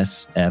by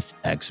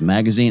SFX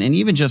Magazine. And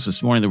even just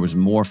this morning, there was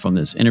more from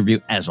this interview.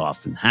 As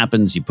often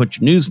happens, you put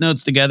your news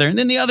notes together, and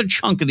then the other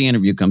chunk of the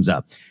interview comes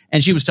up.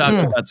 And she was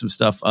talking about some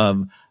stuff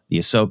of the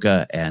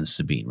Ahsoka and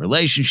Sabine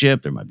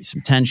relationship. There might be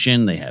some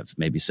tension. They have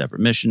maybe separate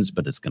missions,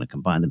 but it's going to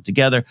combine them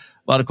together.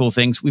 A lot of cool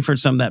things. We've heard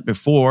some of that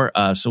before,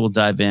 so we'll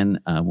dive in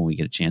when we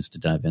get a chance to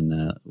dive in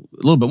a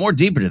little bit more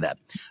deeper to that.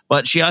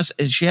 But she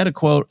had a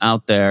quote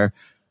out there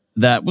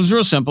that was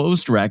real simple. It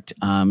was direct.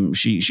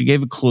 She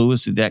gave a clue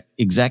as to that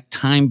exact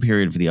time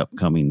period for the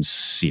upcoming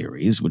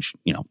series, which,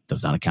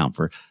 does not account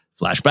for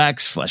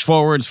flashbacks, flash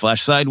forwards,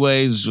 flash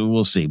sideways.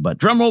 We'll see. But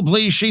drumroll,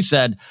 please. She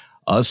said,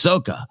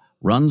 Ahsoka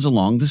runs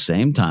along the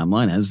same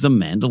timeline as The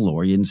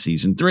Mandalorian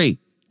Season 3.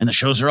 And the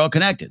shows are all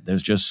connected.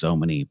 There's just so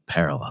many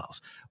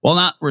parallels. Well,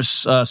 not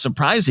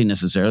surprising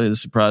necessarily.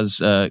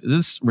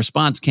 This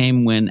response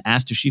came when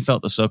asked if she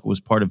felt Ahsoka was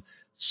part of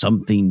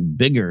something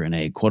bigger in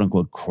a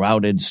quote-unquote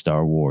crowded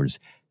Star Wars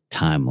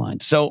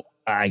timeline. So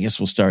I guess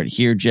we'll start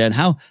here, Jen.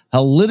 How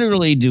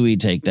literally do we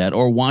take that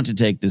or want to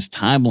take this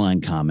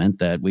timeline comment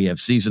that we have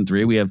Season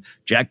 3, we have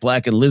Jack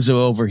Black and Lizzo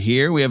over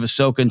here, we have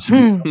Ahsoka and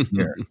Sabine over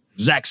here.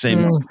 Exact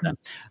same moment.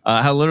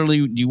 How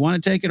literally do you want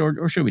to take it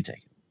or should we take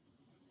it?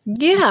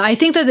 Yeah, I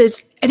think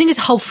it's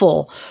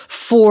helpful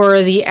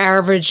for the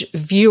average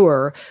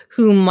viewer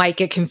who might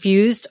get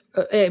confused,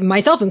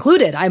 myself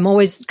included. I'm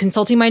always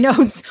consulting my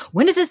notes.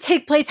 When does this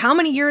take place? How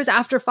many years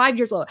after 5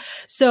 years?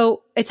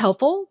 So it's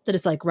helpful that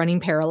it's like running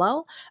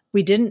parallel.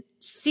 We didn't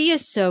see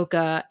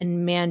Ahsoka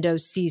in Mando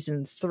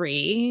Season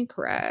 3,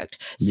 correct?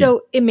 Yeah.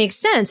 So it makes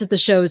sense that the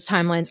show's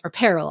timelines are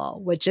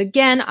parallel, which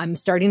again, I'm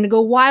starting to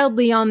go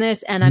wildly on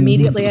this. And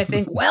immediately I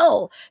think,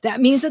 well, that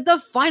means that the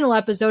final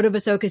episode of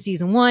Ahsoka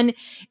Season 1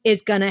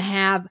 is going to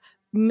have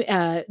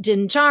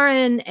Din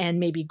Djarin and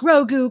maybe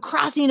Grogu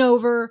crossing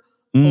over,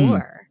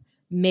 or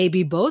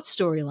maybe both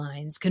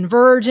storylines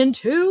converge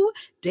into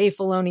Dave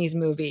Filoni's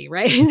movie,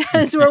 right?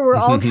 That's where we're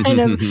all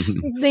kind of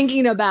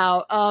thinking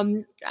about,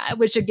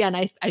 which again,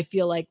 I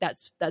feel like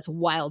that's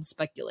wild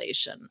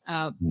speculation.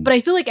 But I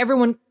feel like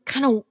everyone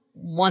kind of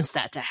wants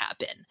that to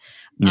happen.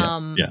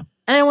 And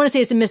I don't want to say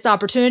it's a missed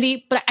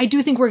opportunity, but I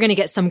do think we're going to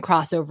get some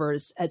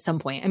crossovers at some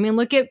point. I mean,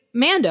 look at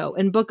Mando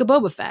and Book of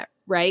Boba Fett,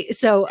 right?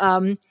 So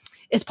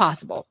it's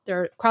possible.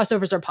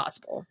 Crossovers are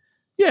possible.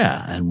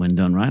 Yeah, and when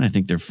done right, I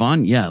think they're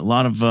fun. Yeah, a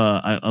lot of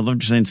I love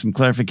just saying some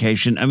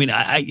clarification. I mean,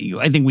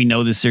 I think we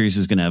know this series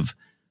is going to have.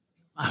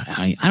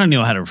 I don't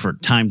know how to refer to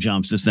time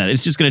jumps. This and that.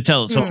 It's just going to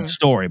tell its own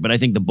story. But I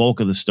think the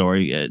bulk of the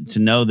story, to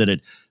know that it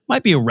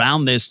might be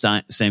around this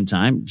same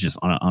time, just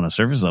on a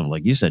surface level,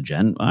 like you said,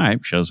 Jen. All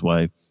right, shows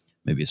why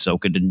maybe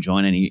Ahsoka didn't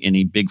join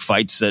any big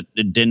fights that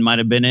Din might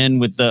have been in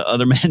with the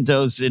other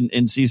Mandos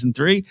in Season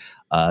 3.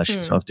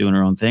 She's off doing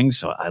her own thing,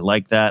 so I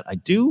like that. I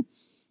do.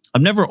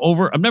 I'm never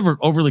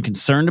overly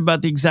concerned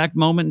about the exact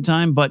moment in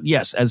time, but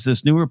yes, as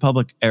this New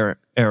Republic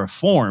era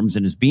forms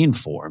and is being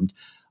formed,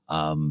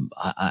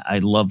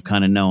 I love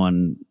kind of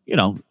knowing,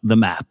 the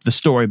map, the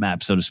story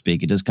map, so to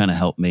speak. It does kind of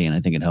help me, and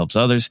I think it helps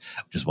others,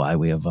 which is why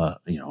we have,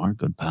 our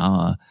good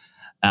pal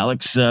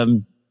Alex,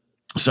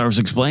 Star Wars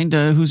Explained,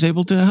 who's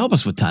able to help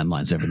us with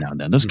timelines every now and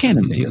then. Those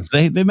canon videos,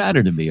 they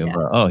matter to me.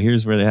 Yes.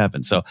 Here's where they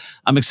happen. So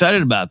I'm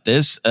excited about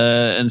this,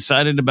 and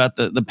excited about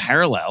the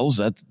parallels.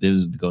 That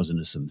goes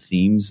into some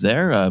themes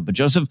there. But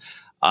Joseph,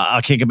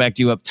 I'll kick it back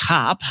to you up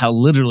top. How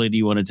literally do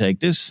you want to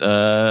take this,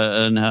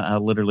 and how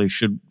literally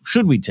should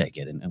we take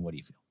it, and what do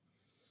you feel?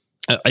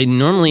 I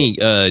normally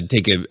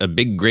take a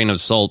big grain of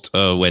salt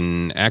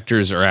when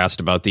actors are asked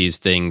about these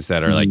things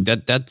that are like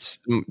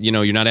that's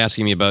you're not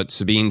asking me about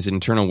Sabine's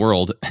internal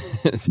world.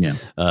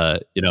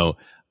 But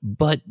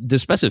the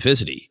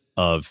specificity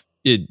of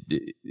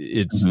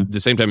it's the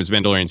same time as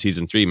Mandalorian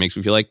season 3 makes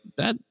me feel like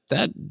that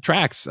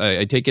tracks.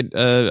 I take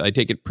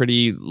it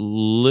pretty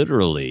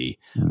literally.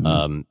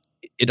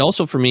 It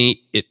also, for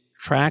me, it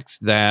tracks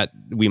that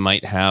we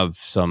might have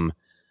some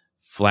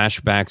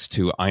flashbacks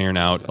to iron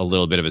out a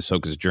little bit of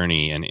Ahsoka's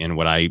journey and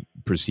what I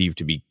perceive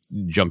to be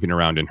jumping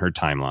around in her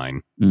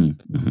timeline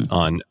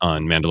on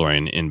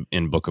Mandalorian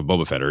in Book of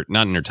Boba Fett, or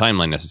not in her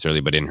timeline necessarily,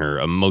 but in her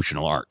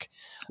emotional arc.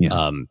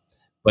 Yeah.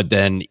 But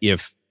then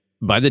if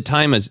by the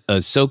time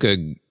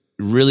Ahsoka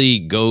really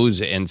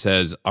goes and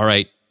says, all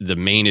right, the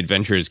main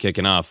adventure is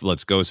kicking off,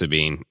 let's go,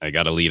 Sabine, I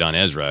got to lead on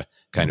Ezra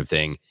kind of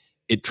thing,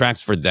 it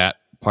tracks for that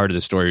part of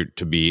the story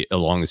to be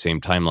along the same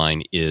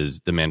timeline is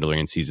the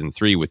Mandalorian season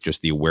 3, with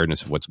just the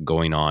awareness of what's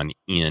going on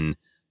in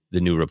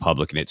the New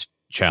Republic and its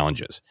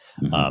challenges.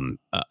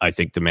 I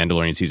think the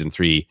Mandalorian season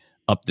 3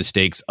 upped the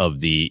stakes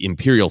of the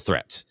Imperial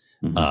threats.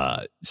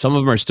 Some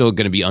of them are still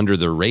going to be under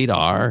the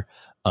radar,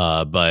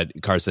 but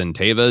Carson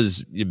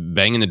Teva's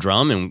banging the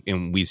drum,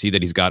 and we see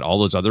that he's got all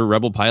those other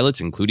rebel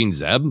pilots, including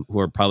Zeb, who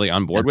are probably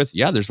on board with,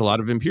 there's a lot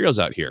of Imperials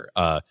out here.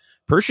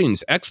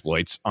 Pershing's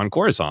exploits on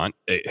Coruscant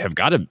have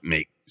got to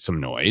make some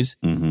noise.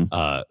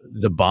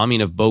 The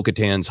bombing of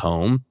Bo-Katan's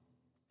home.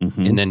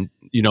 And then,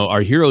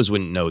 our heroes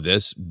wouldn't know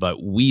this,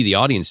 but we, the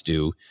audience,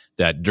 do,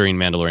 that during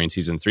Mandalorian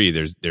season 3,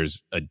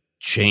 there's a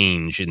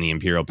change in the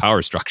Imperial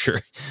power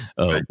structure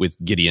with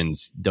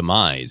Gideon's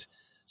demise.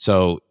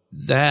 So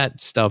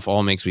that stuff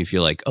all makes me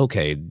feel like,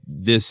 okay,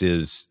 this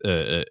is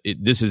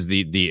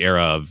the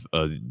era of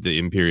the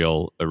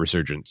Imperial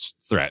resurgence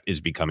threat is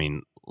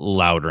becoming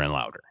louder and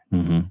louder.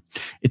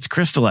 It's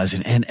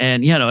crystallizing, and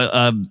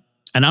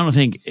and I don't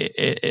think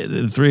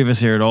the three of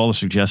us here at all are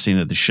suggesting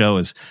that the show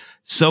is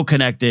so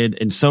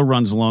connected and so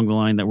runs along the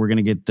line that we're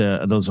going to get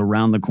those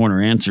around the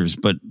corner answers.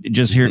 But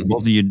just hearing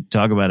both of you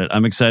talk about it,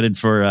 I'm excited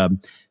for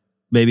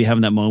maybe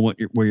having that moment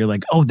where you're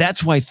like, oh,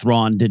 that's why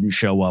Thrawn didn't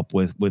show up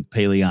with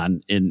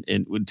Paleon in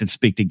to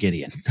speak to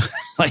Gideon.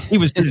 Like he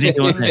was busy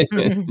doing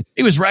that.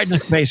 He was riding a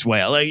space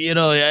whale. Like, I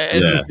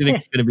don't think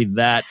it's going to be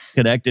that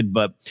connected,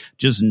 but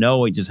just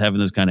having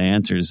those kind of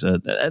answers.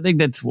 I think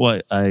that's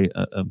what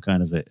I'm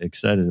kind of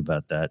excited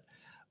about that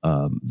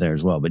there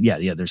as well. But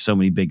yeah, there's so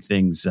many big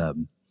things.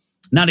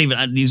 Not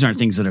even, these aren't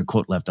things that are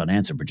quote left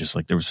unanswered, but just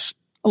like there was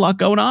a lot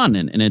going on,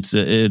 and it's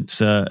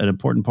an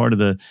important part of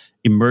the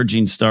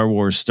emerging Star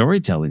Wars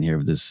storytelling here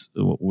of this,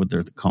 what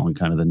they're calling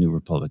kind of the New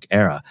Republic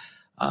era.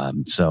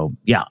 So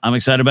yeah, I'm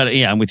excited about it.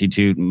 Yeah, I'm with you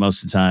too.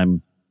 Most of the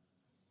time,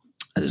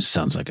 this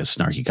sounds like a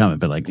snarky comment,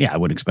 but like, yeah, I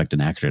would expect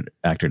an actor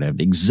to have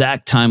the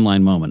exact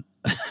timeline moment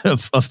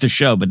of the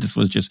show, but this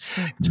was just,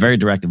 it's very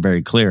direct and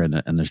very clear, and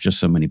there's just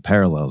so many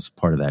parallels.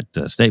 Part of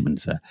that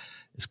statement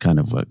is kind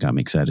of what got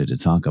me excited to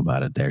talk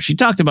about it there. She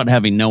talked about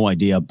having no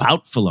idea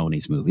about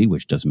Filoni's movie,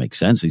 which doesn't make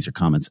sense. These are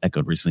comments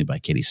echoed recently by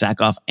Katie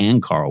Sackhoff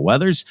and Carl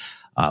Weathers,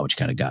 which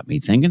kind of got me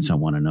thinking. So I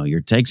want to know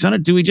your takes on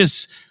it. Do we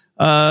just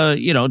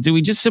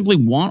simply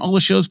want all the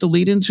shows to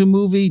lead into a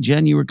movie?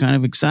 Jen, you were kind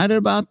of excited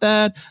about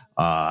that.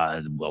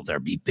 Will there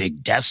be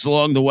big deaths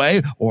along the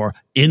way? Or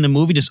in the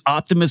movie, does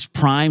Optimus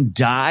Prime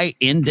die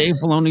in Dave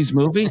Filoni's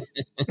movie?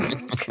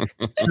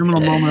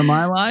 Similar moment in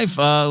my life.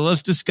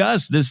 Let's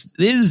discuss. This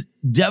is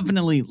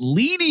definitely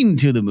leading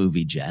to the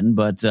movie, Jen.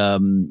 But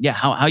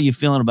how you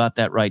feeling about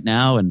that right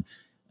now? And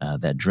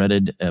that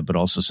dreaded but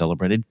also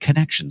celebrated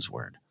connections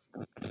word.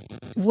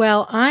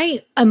 Well,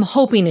 I am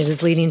hoping it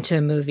is leading to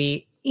a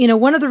movie.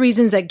 One of the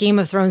reasons that Game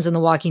of Thrones and The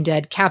Walking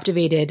Dead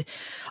captivated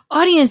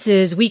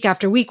audiences week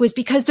after week was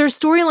because their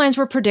storylines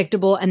were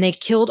predictable and they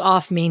killed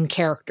off main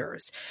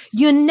characters.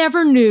 You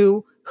never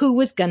knew who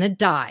was going to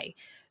die.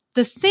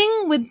 The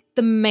thing with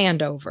the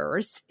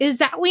Mandoverse is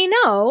that we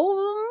know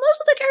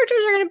most of the characters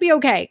are going to be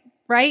okay,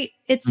 right?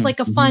 It's like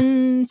a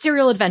fun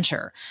serial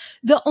adventure.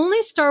 The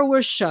only Star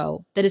Wars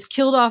show that has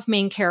killed off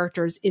main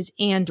characters is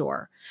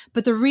Andor.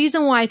 But the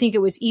reason why I think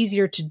it was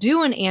easier to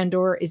do in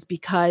Andor is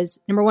because,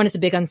 number one, it's a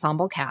big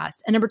ensemble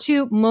cast. And number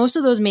two, most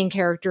of those main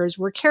characters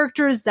were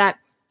characters that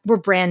were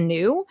brand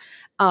new.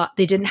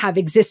 They didn't have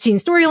existing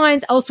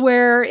storylines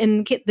elsewhere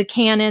in the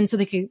canon. So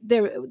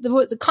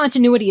the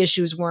continuity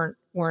issues weren't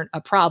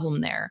a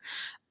problem there.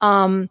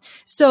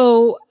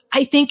 So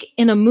I think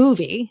in a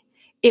movie,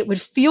 it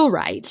would feel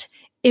right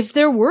if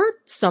there were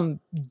some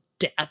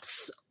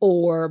deaths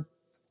or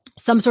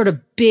some sort of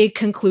big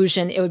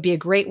conclusion. It would be a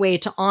great way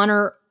to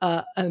honor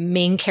a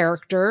main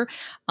character.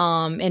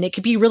 And it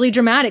could be really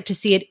dramatic to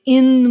see it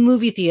in the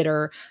movie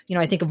theater. You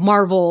know, I think of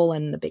Marvel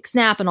and the big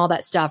snap and all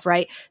that stuff,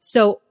 right?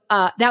 So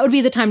that would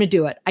be the time to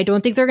do it. I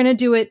don't think they're going to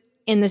do it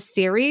in the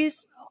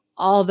series,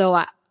 although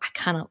I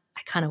kind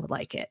of would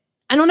like it.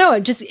 I don't know.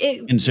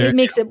 It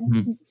makes it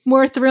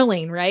more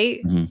thrilling, right?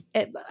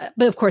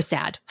 But of course,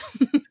 sad.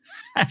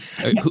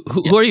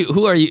 Who are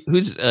you?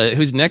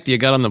 Whose neck do you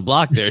got on the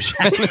block there?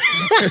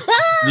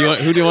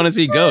 Who do you want to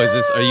see go? Is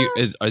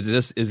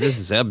this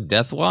Zeb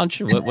Death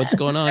Watch? What's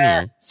going on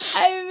here?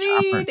 I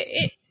mean,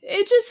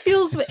 it just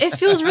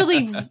feels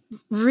really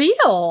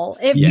real.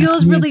 It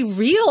feels really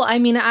real. I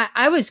mean,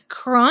 I was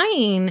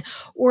crying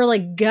or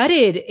like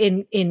gutted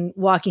in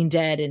Walking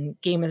Dead and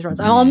Game of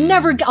Thrones. I'll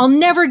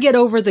never get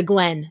over the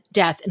Glenn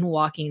death in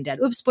Walking Dead.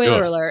 Oops,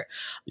 spoiler alert.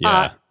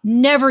 Yeah.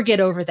 Never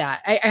get over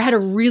that. I had a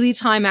really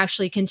time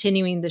actually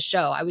continuing the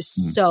show. I was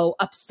so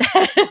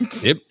upset.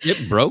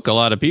 It broke a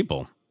lot of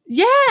people.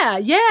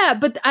 Yeah.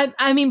 But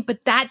I mean,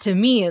 that to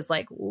me is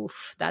like,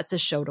 oof, that's a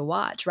show to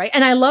watch, right?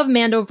 And I love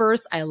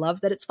Mandoverse. I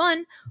love that it's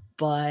fun,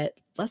 but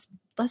let's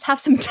have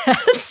some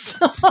deaths.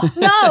 Oh,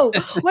 no,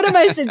 what am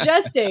I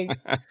suggesting?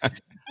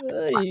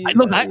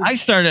 Look, I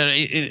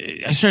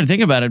started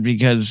thinking about it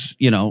because,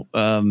 you know,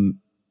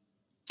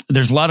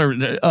 there's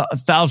a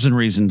thousand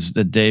reasons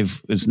that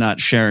Dave is not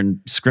sharing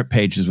script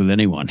pages with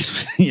anyone.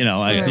 You know,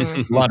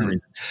 a lot of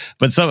reasons.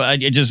 But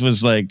it just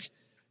was like,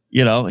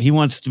 you know, he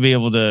wants to be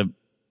able to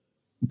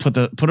put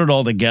it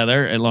all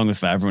together along with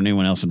Favreau and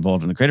anyone else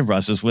involved in the creative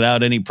process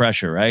without any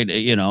pressure, right?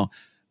 You know,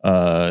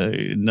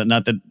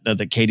 not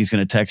that Katie's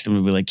going to text him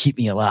and be like, "Keep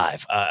me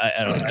alive."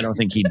 I don't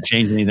think he'd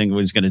change anything what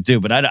he's going to do.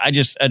 But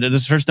this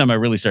is the first time I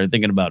really started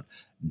thinking about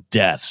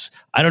deaths.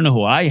 I don't know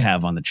who I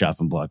have on the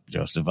chopping block,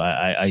 Joseph.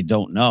 I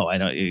don't know. I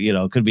don't. You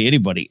know, it could be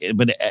anybody.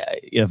 But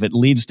if it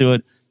leads to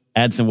it,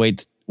 add some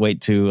weight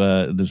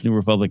to this New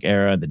Republic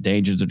era, the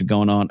dangers that are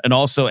going on, and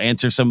also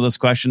answer some of those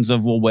questions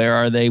of, well, where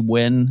are they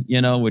when, you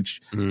know,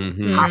 which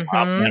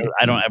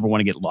I don't ever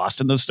want to get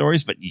lost in those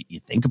stories, but you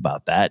think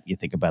about that. You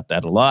think about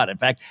that a lot. In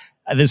fact,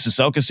 this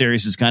Ahsoka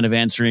series is kind of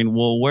answering,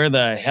 well, where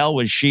the hell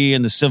was she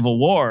in the Civil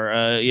War,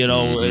 you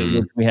know,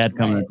 which we had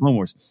coming in Clone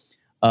Wars.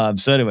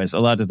 So anyways,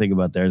 a lot to think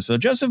about there. So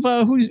Joseph,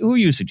 who are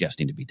you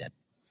suggesting to be dead?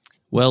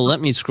 Well,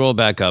 let me scroll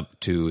back up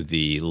to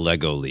the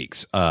Lego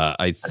leaks.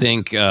 I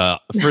think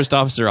First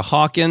Officer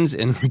Hawkins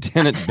and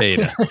Lieutenant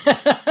Beta.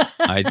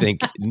 I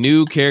think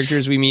new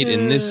characters we meet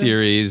in this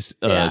series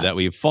that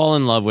we fall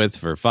in love with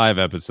for 5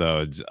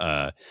 episodes.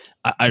 I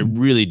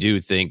really do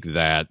think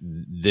that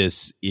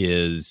this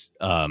is.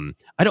 I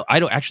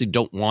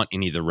don't want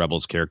any of the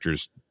Rebels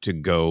characters to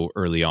go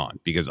early on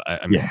because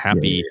I'm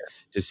happy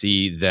to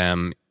see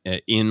them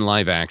in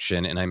live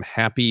action, and I'm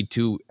happy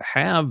to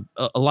have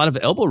a lot of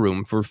elbow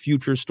room for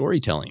future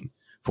storytelling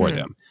for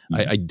them.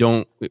 I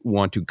don't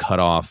want to cut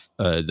off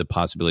the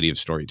possibility of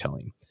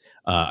storytelling.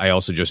 I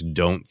also just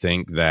don't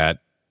think that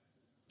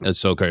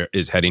Ahsoka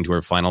is heading to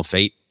her final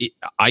fate.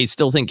 I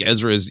still think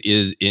Ezra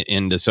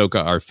and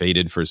Ahsoka are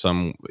fated for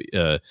some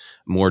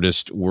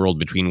Mortis world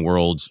between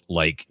worlds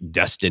like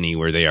Destiny,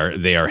 where they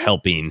are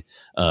helping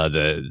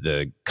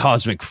the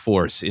cosmic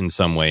force in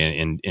some way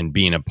and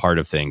being a part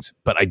of things.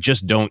 But I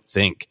just don't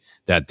think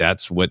that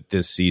that's what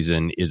this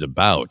season is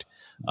about.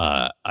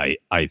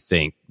 I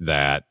think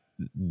that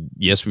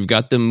yes, we've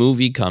got the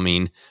movie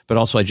coming, but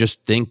also I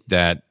just think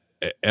that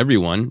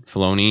everyone,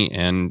 Filoni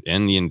and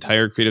the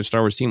entire creative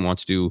Star Wars team,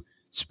 wants to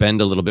spend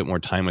a little bit more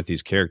time with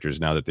these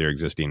characters now that they're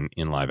existing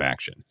in live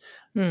action.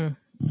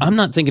 I'm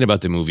not thinking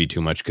about the movie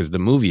too much because the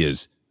movie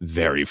is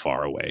very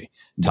far away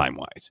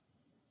time-wise.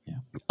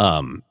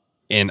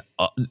 And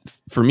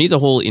for me, the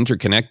whole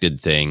interconnected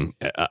thing,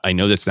 I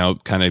know that's now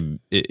kind of,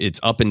 it's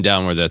up and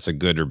down whether that's a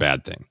good or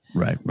bad thing.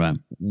 Right.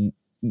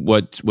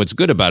 What's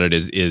good about it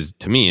is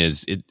to me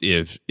is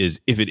if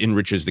it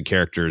enriches the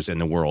characters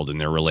and the world and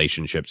their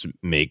relationships,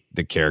 make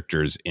the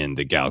characters in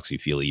the galaxy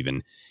feel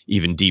even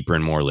deeper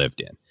and more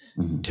lived in.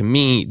 To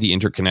me, the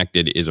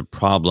interconnected is a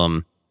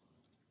problem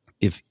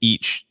if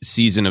each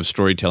season of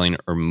storytelling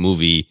or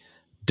movie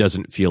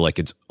doesn't feel like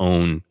its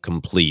own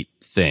complete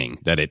thing,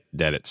 that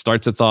it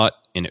starts a thought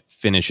and it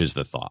finishes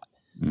the thought.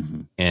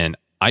 And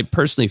I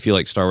personally feel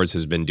like Star Wars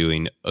has been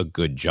doing a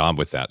good job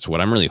with that. So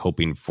what I'm really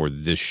hoping for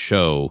this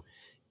show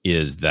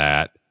is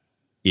that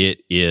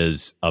it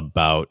is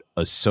about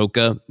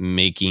Ahsoka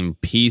making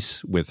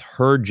peace with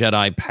her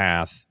Jedi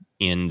path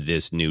in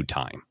this new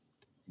time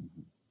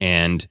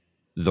and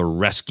the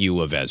rescue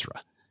of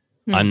Ezra.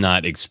 I'm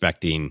not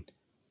expecting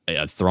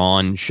a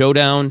Thrawn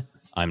showdown.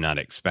 I'm not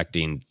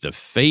expecting the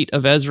fate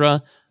of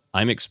Ezra.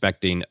 I'm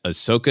expecting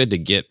Ahsoka to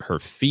get her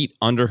feet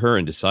under her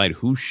and decide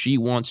who she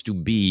wants to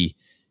be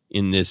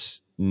in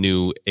this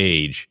new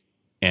age.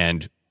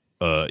 And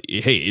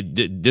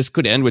this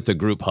could end with a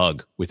group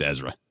hug with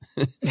Ezra,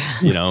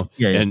 you know,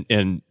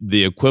 and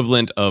the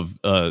equivalent of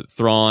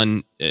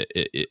Thrawn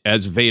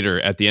as Vader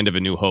at the end of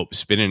A New Hope,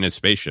 spinning his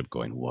spaceship,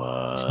 going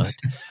what,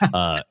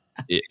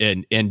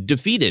 and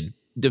defeated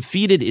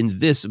in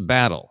this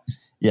battle.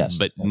 Yes.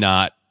 but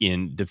not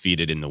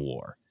defeated in the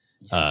war.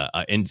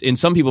 And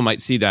some people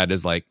might see that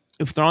as like,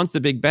 if Thrawn's the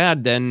big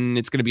bad, then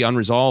it's going to be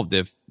unresolved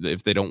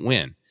if they don't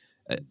win.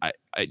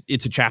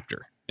 It's a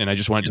chapter, and I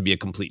just want it to be a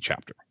complete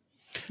chapter.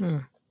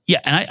 Yeah,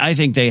 and I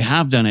think they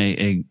have done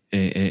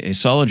a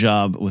solid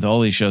job with all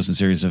these shows and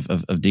series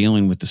of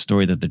dealing with the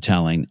story that they're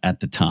telling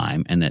at the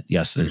time, and that,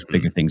 yes, there's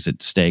bigger things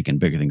at stake and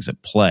bigger things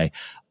at play.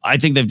 I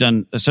think they've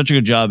done such a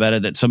good job at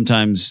it that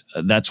sometimes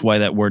that's why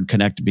that word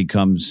connect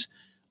becomes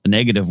a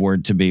negative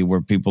word to be,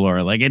 where people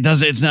are like,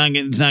 it's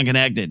not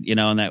connected,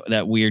 and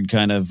that weird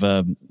kind of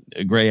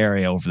gray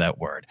area over that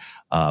word.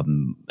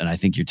 And I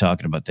think you're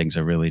talking about things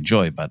I really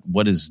enjoy, about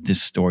what is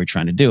this story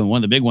trying to do? And one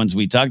of the big ones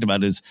we talked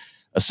about is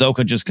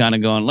Ahsoka just kind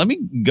of going, let me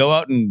go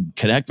out and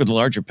connect with the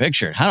larger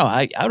picture. How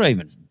do I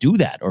even do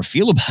that or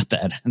feel about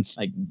that? And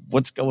like,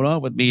 what's going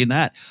on with me in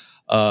that?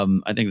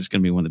 I think it's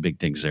going to be one of the big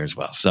things there as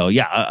well. So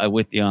yeah, I'm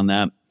with you on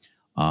that.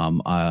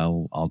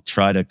 I'll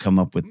try to come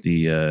up with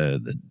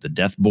the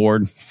death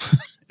board.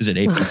 Is it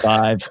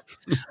 8-5?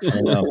 I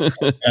don't know.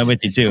 I'm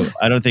with you too.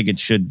 I don't think it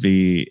should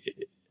be.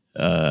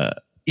 I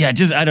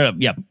don't know.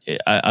 Yeah,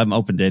 I'm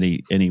open to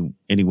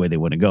any way they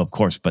want to go, of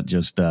course, but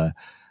just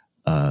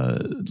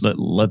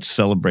let's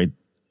celebrate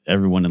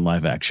everyone in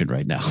live action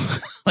right now.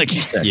 Like you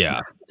said.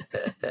 Yeah.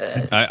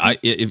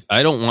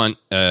 I don't want.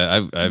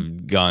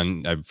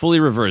 I've fully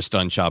reversed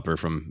on Chopper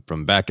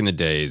from back in the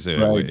days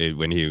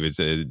when he was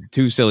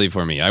too silly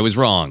for me. I was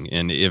wrong,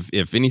 and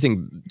if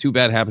anything too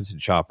bad happens to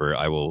Chopper,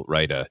 I will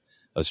write a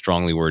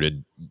strongly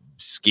worded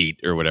skeet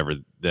or whatever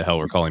the hell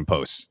we're calling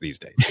posts these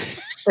days.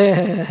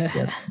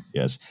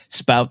 Yes.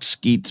 Spout,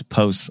 skeets,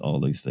 posts, all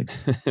these things.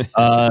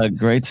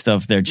 Great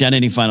stuff there. Jen,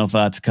 any final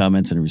thoughts,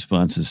 comments, and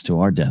responses to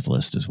our death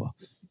list as well?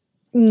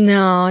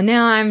 No,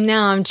 now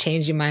I'm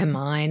changing my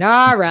mind.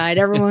 All right,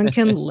 everyone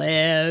can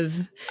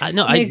live. I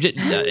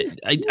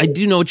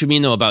do know what you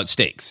mean though about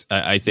stakes.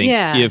 I think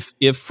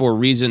if for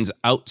reasons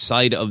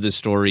outside of the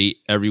story,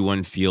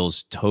 everyone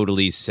feels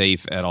totally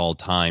safe at all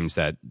times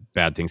that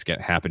bad things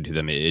happen to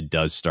them, it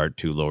does start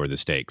to lower the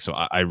stakes. So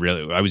I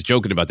was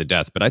joking about the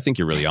death, but I think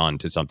you're really on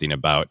to something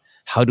about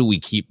how do we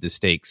keep the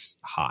stakes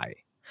high?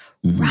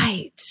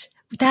 Right.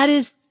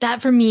 That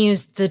for me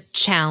is the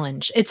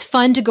challenge. It's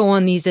fun to go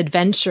on these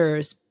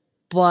adventures,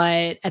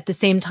 but at the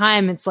same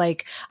time, it's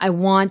like, I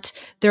want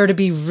there to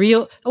be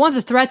real. I want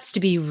the threats to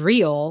be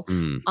real.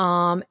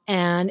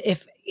 And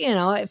if,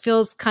 it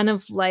feels kind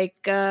of like,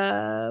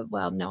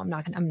 well, no, I'm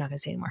not gonna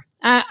say anymore.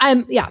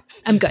 I'm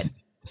good.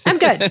 I'm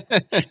good.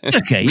 It's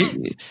okay.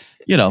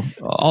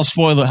 I'll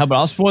spoil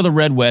the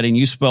Red Wedding.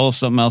 You spoil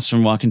something else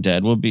from Walking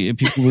Dead.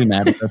 People will be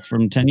mad at us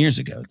from 10 years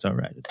ago. It's all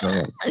right.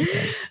 Okay.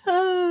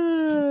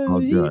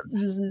 Good.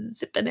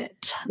 Zipping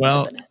it.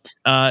 Well,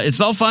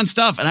 it's all fun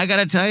stuff, and I got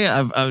to tell you,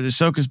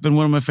 Ahsoka's been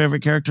one of my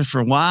favorite characters for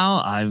a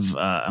while.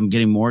 I'm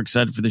getting more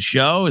excited for the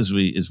show as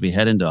we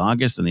head into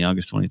August and the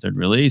August 23rd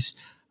release.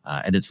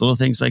 And it's little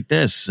things like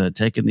this,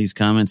 taking these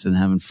comments and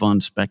having fun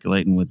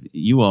speculating with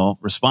you all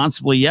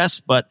responsibly, yes,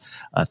 but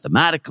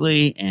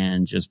thematically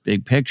and just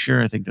big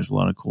picture. I think there's a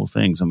lot of cool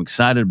things. I'm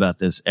excited about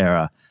this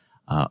era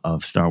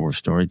of Star Wars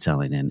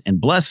storytelling,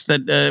 and blessed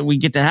that we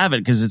get to have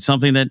it, because it's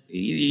something that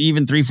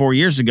even 3-4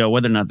 years ago,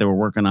 whether or not they were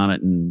working on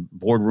it in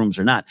boardrooms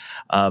or not,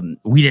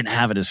 we didn't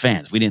have it as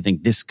fans. We didn't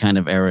think this kind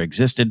of era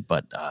existed,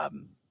 but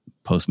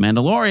post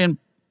Mandalorian,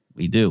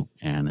 we do,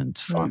 and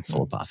it's fun,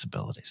 full of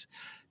possibilities.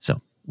 So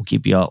we'll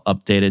keep you all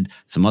updated.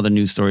 Some other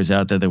news stories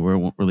out there that we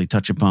won't really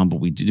touch upon, but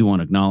we do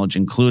want to acknowledge,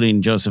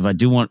 including, Joseph, I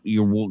do want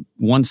your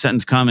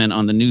one-sentence comment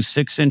on the new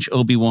 6-inch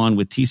Obi-Wan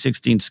with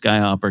T-16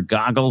 Skyhopper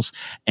goggles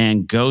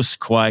and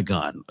Ghost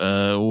Qui-Gon.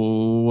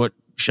 What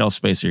shelf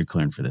space are you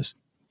clearing for this?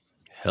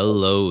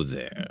 Hello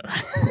there.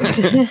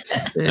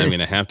 I'm going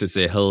to have to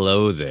say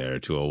hello there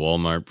to a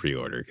Walmart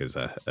pre-order, because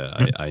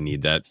I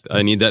need that.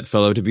 I need that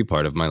fellow to be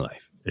part of my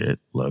life. It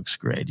looks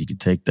great. You could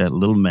take that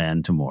little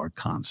man to more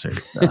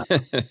concerts.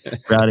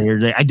 We're out of here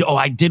today.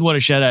 I did want to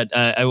shout out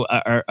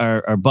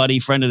our buddy,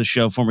 friend of the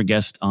show, former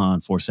guest on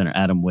Force Center,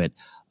 Adam Witt,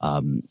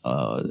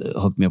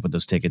 hooked me up with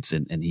those tickets,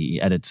 and he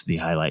edits the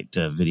highlight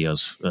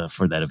videos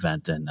for that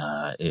event, and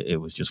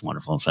it was just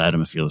wonderful. So,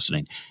 Adam, if you're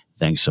listening,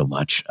 thanks so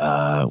much.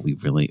 We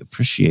really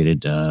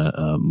appreciated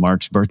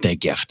Mark's birthday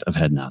gift of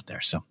heading out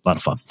there. So, a lot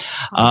of fun.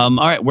 All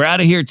right, we're out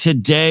of here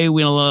today.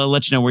 We'll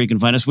let you know where you can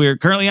find us. We're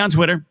currently on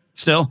Twitter.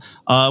 Still,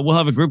 we'll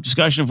have a group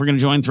discussion if we're going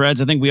to join Threads.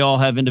 I think we all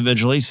have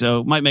individually, so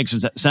it might make some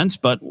sense,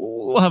 but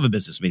we'll have a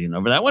business meeting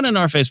over that one. And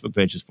our Facebook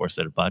page is Force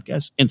Center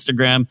Podcast,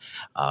 Instagram,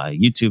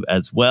 YouTube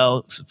as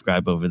well.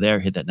 Subscribe over there.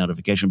 Hit that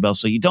notification bell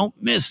so you don't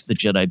miss the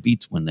Jedi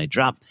Beats when they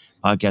drop.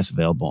 Podcast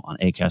available on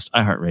Acast,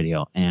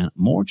 iHeartRadio, and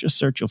more. Just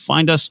search. You'll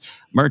find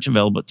us. Merch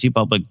available at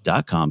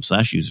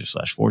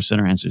tpublic.com/user/Force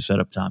Center. And so set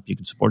up top. You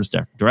can support us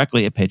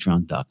directly at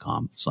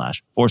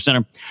patreon.com/Force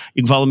Center.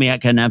 You can follow me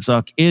at Ken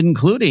Napzok,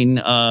 including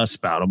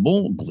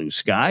Spoutable, Blue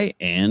Sky,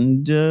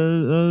 and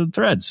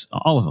Threads.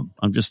 All of them.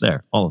 I'm just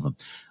there. All of them.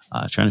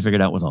 Trying to figure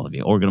it out with all of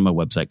you. Or go to my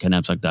website,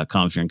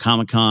 kenapsok.com. If you're in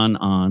Comic-Con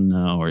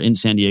or in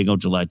San Diego,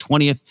 July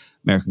 20th,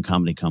 American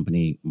Comedy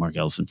Company, Mark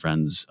Ellis and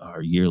Friends,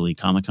 our yearly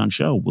Comic-Con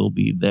show will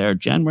be there.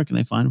 Jen, where can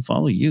they find and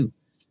follow you?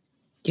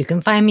 You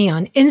can find me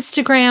on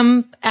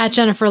Instagram at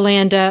Jennifer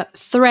Landa,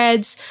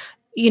 Threads.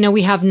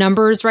 We have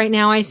numbers right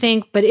now, I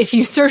think, but if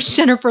you search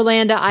Jennifer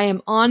Landa, I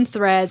am on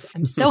Threads.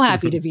 I'm so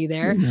happy to be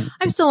there.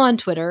 I'm still on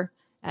Twitter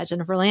at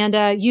Jennifer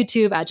Landa,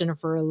 YouTube at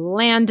Jennifer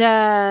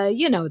Landa.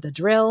 You know the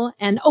drill.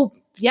 And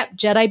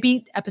Jedi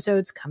Beat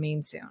episodes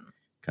coming soon.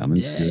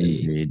 Coming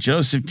soon.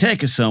 Joseph,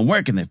 take us home.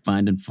 Where can they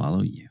find and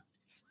follow you?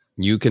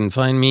 You can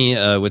find me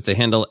with the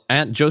handle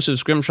at Joseph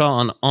Scrimshaw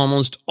on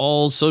almost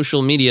all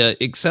social media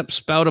except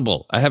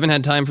Spoutable. I haven't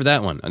had time for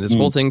that one. This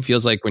whole thing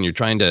feels like when you're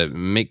trying to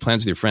make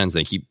plans with your friends,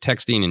 they keep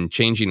texting and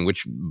changing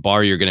which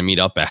bar you're going to meet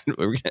up at.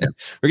 We're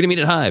going to meet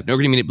at Hive. No,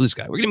 we're going to meet at Blue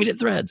Sky. We're going to meet at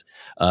Threads.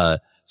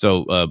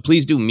 So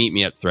please do meet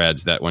me at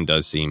Threads. That one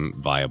does seem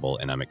viable,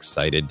 and I'm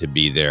excited to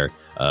be there.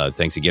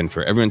 Thanks again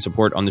for everyone's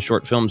support on the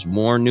short films.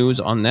 More news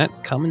on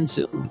that coming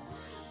soon.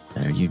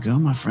 There you go,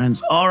 my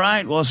friends. All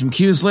right. Well, some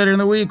cues later in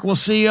the week. We'll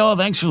see y'all.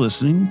 Thanks for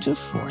listening to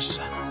Force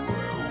Center.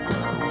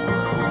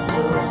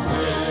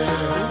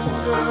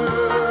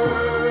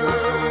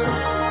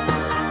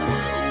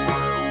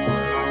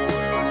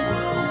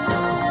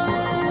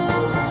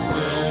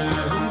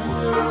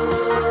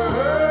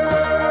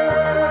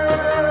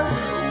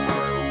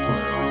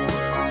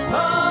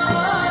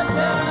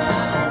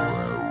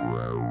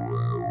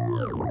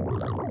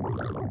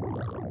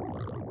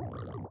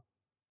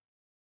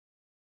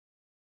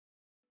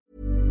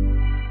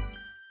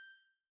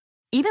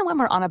 Even when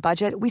we're on a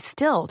budget, we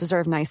still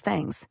deserve nice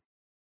things.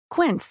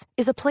 Quince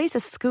is a place to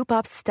scoop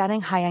up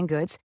stunning high-end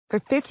goods for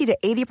 50 to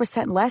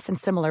 80% less than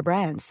similar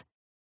brands.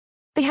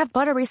 They have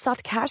buttery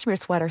soft cashmere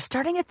sweaters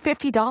starting at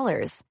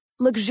 $50,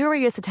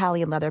 luxurious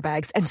Italian leather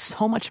bags, and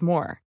so much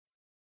more.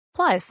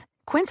 Plus,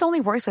 Quince only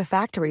works with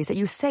factories that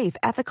use safe,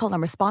 ethical,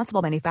 and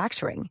responsible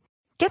manufacturing.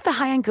 Get the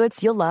high-end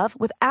goods you'll love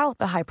without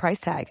the high price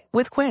tag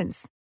with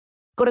Quince.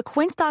 Go to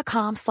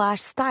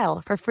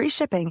quince.com/style for free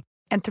shipping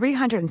and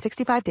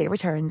 365-day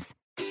returns.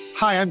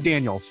 Hi, I'm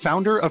Daniel,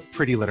 founder of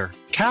Pretty Litter.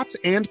 Cats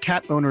and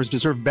cat owners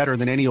deserve better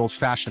than any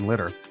old-fashioned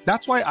litter.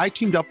 That's why I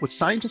teamed up with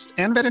scientists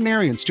and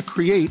veterinarians to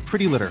create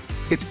Pretty Litter.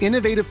 Its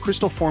innovative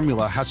crystal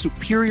formula has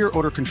superior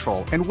odor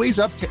control and weighs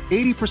up to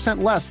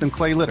 80% less than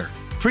clay litter.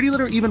 Pretty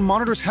Litter even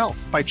monitors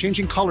health by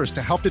changing colors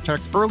to help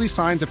detect early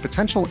signs of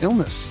potential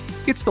illness.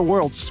 It's the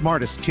world's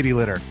smartest kitty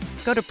litter.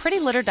 Go to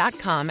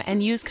prettylitter.com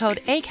and use code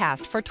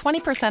ACAST for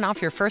 20%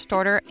 off your first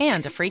order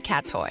and a free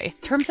cat toy.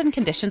 Terms and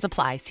conditions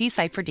apply. See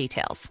site for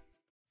details.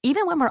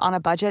 Even when we're on a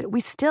budget, we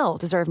still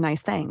deserve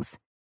nice things.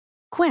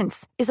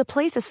 Quince is a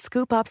place to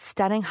scoop up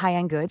stunning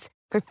high-end goods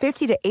for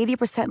 50 to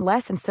 80%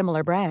 less than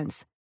similar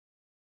brands.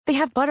 They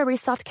have buttery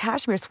soft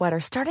cashmere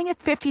sweaters starting at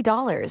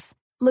 $50,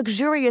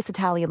 luxurious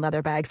Italian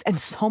leather bags, and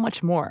so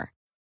much more.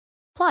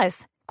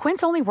 Plus,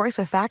 Quince only works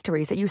with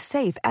factories that use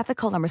safe,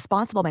 ethical, and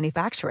responsible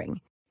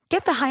manufacturing.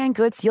 Get the high-end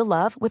goods you'll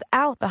love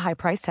without the high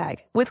price tag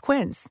with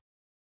Quince.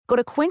 Go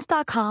to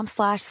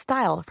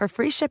quince.com/style for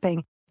free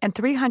shipping and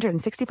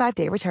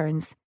 365-day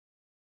returns.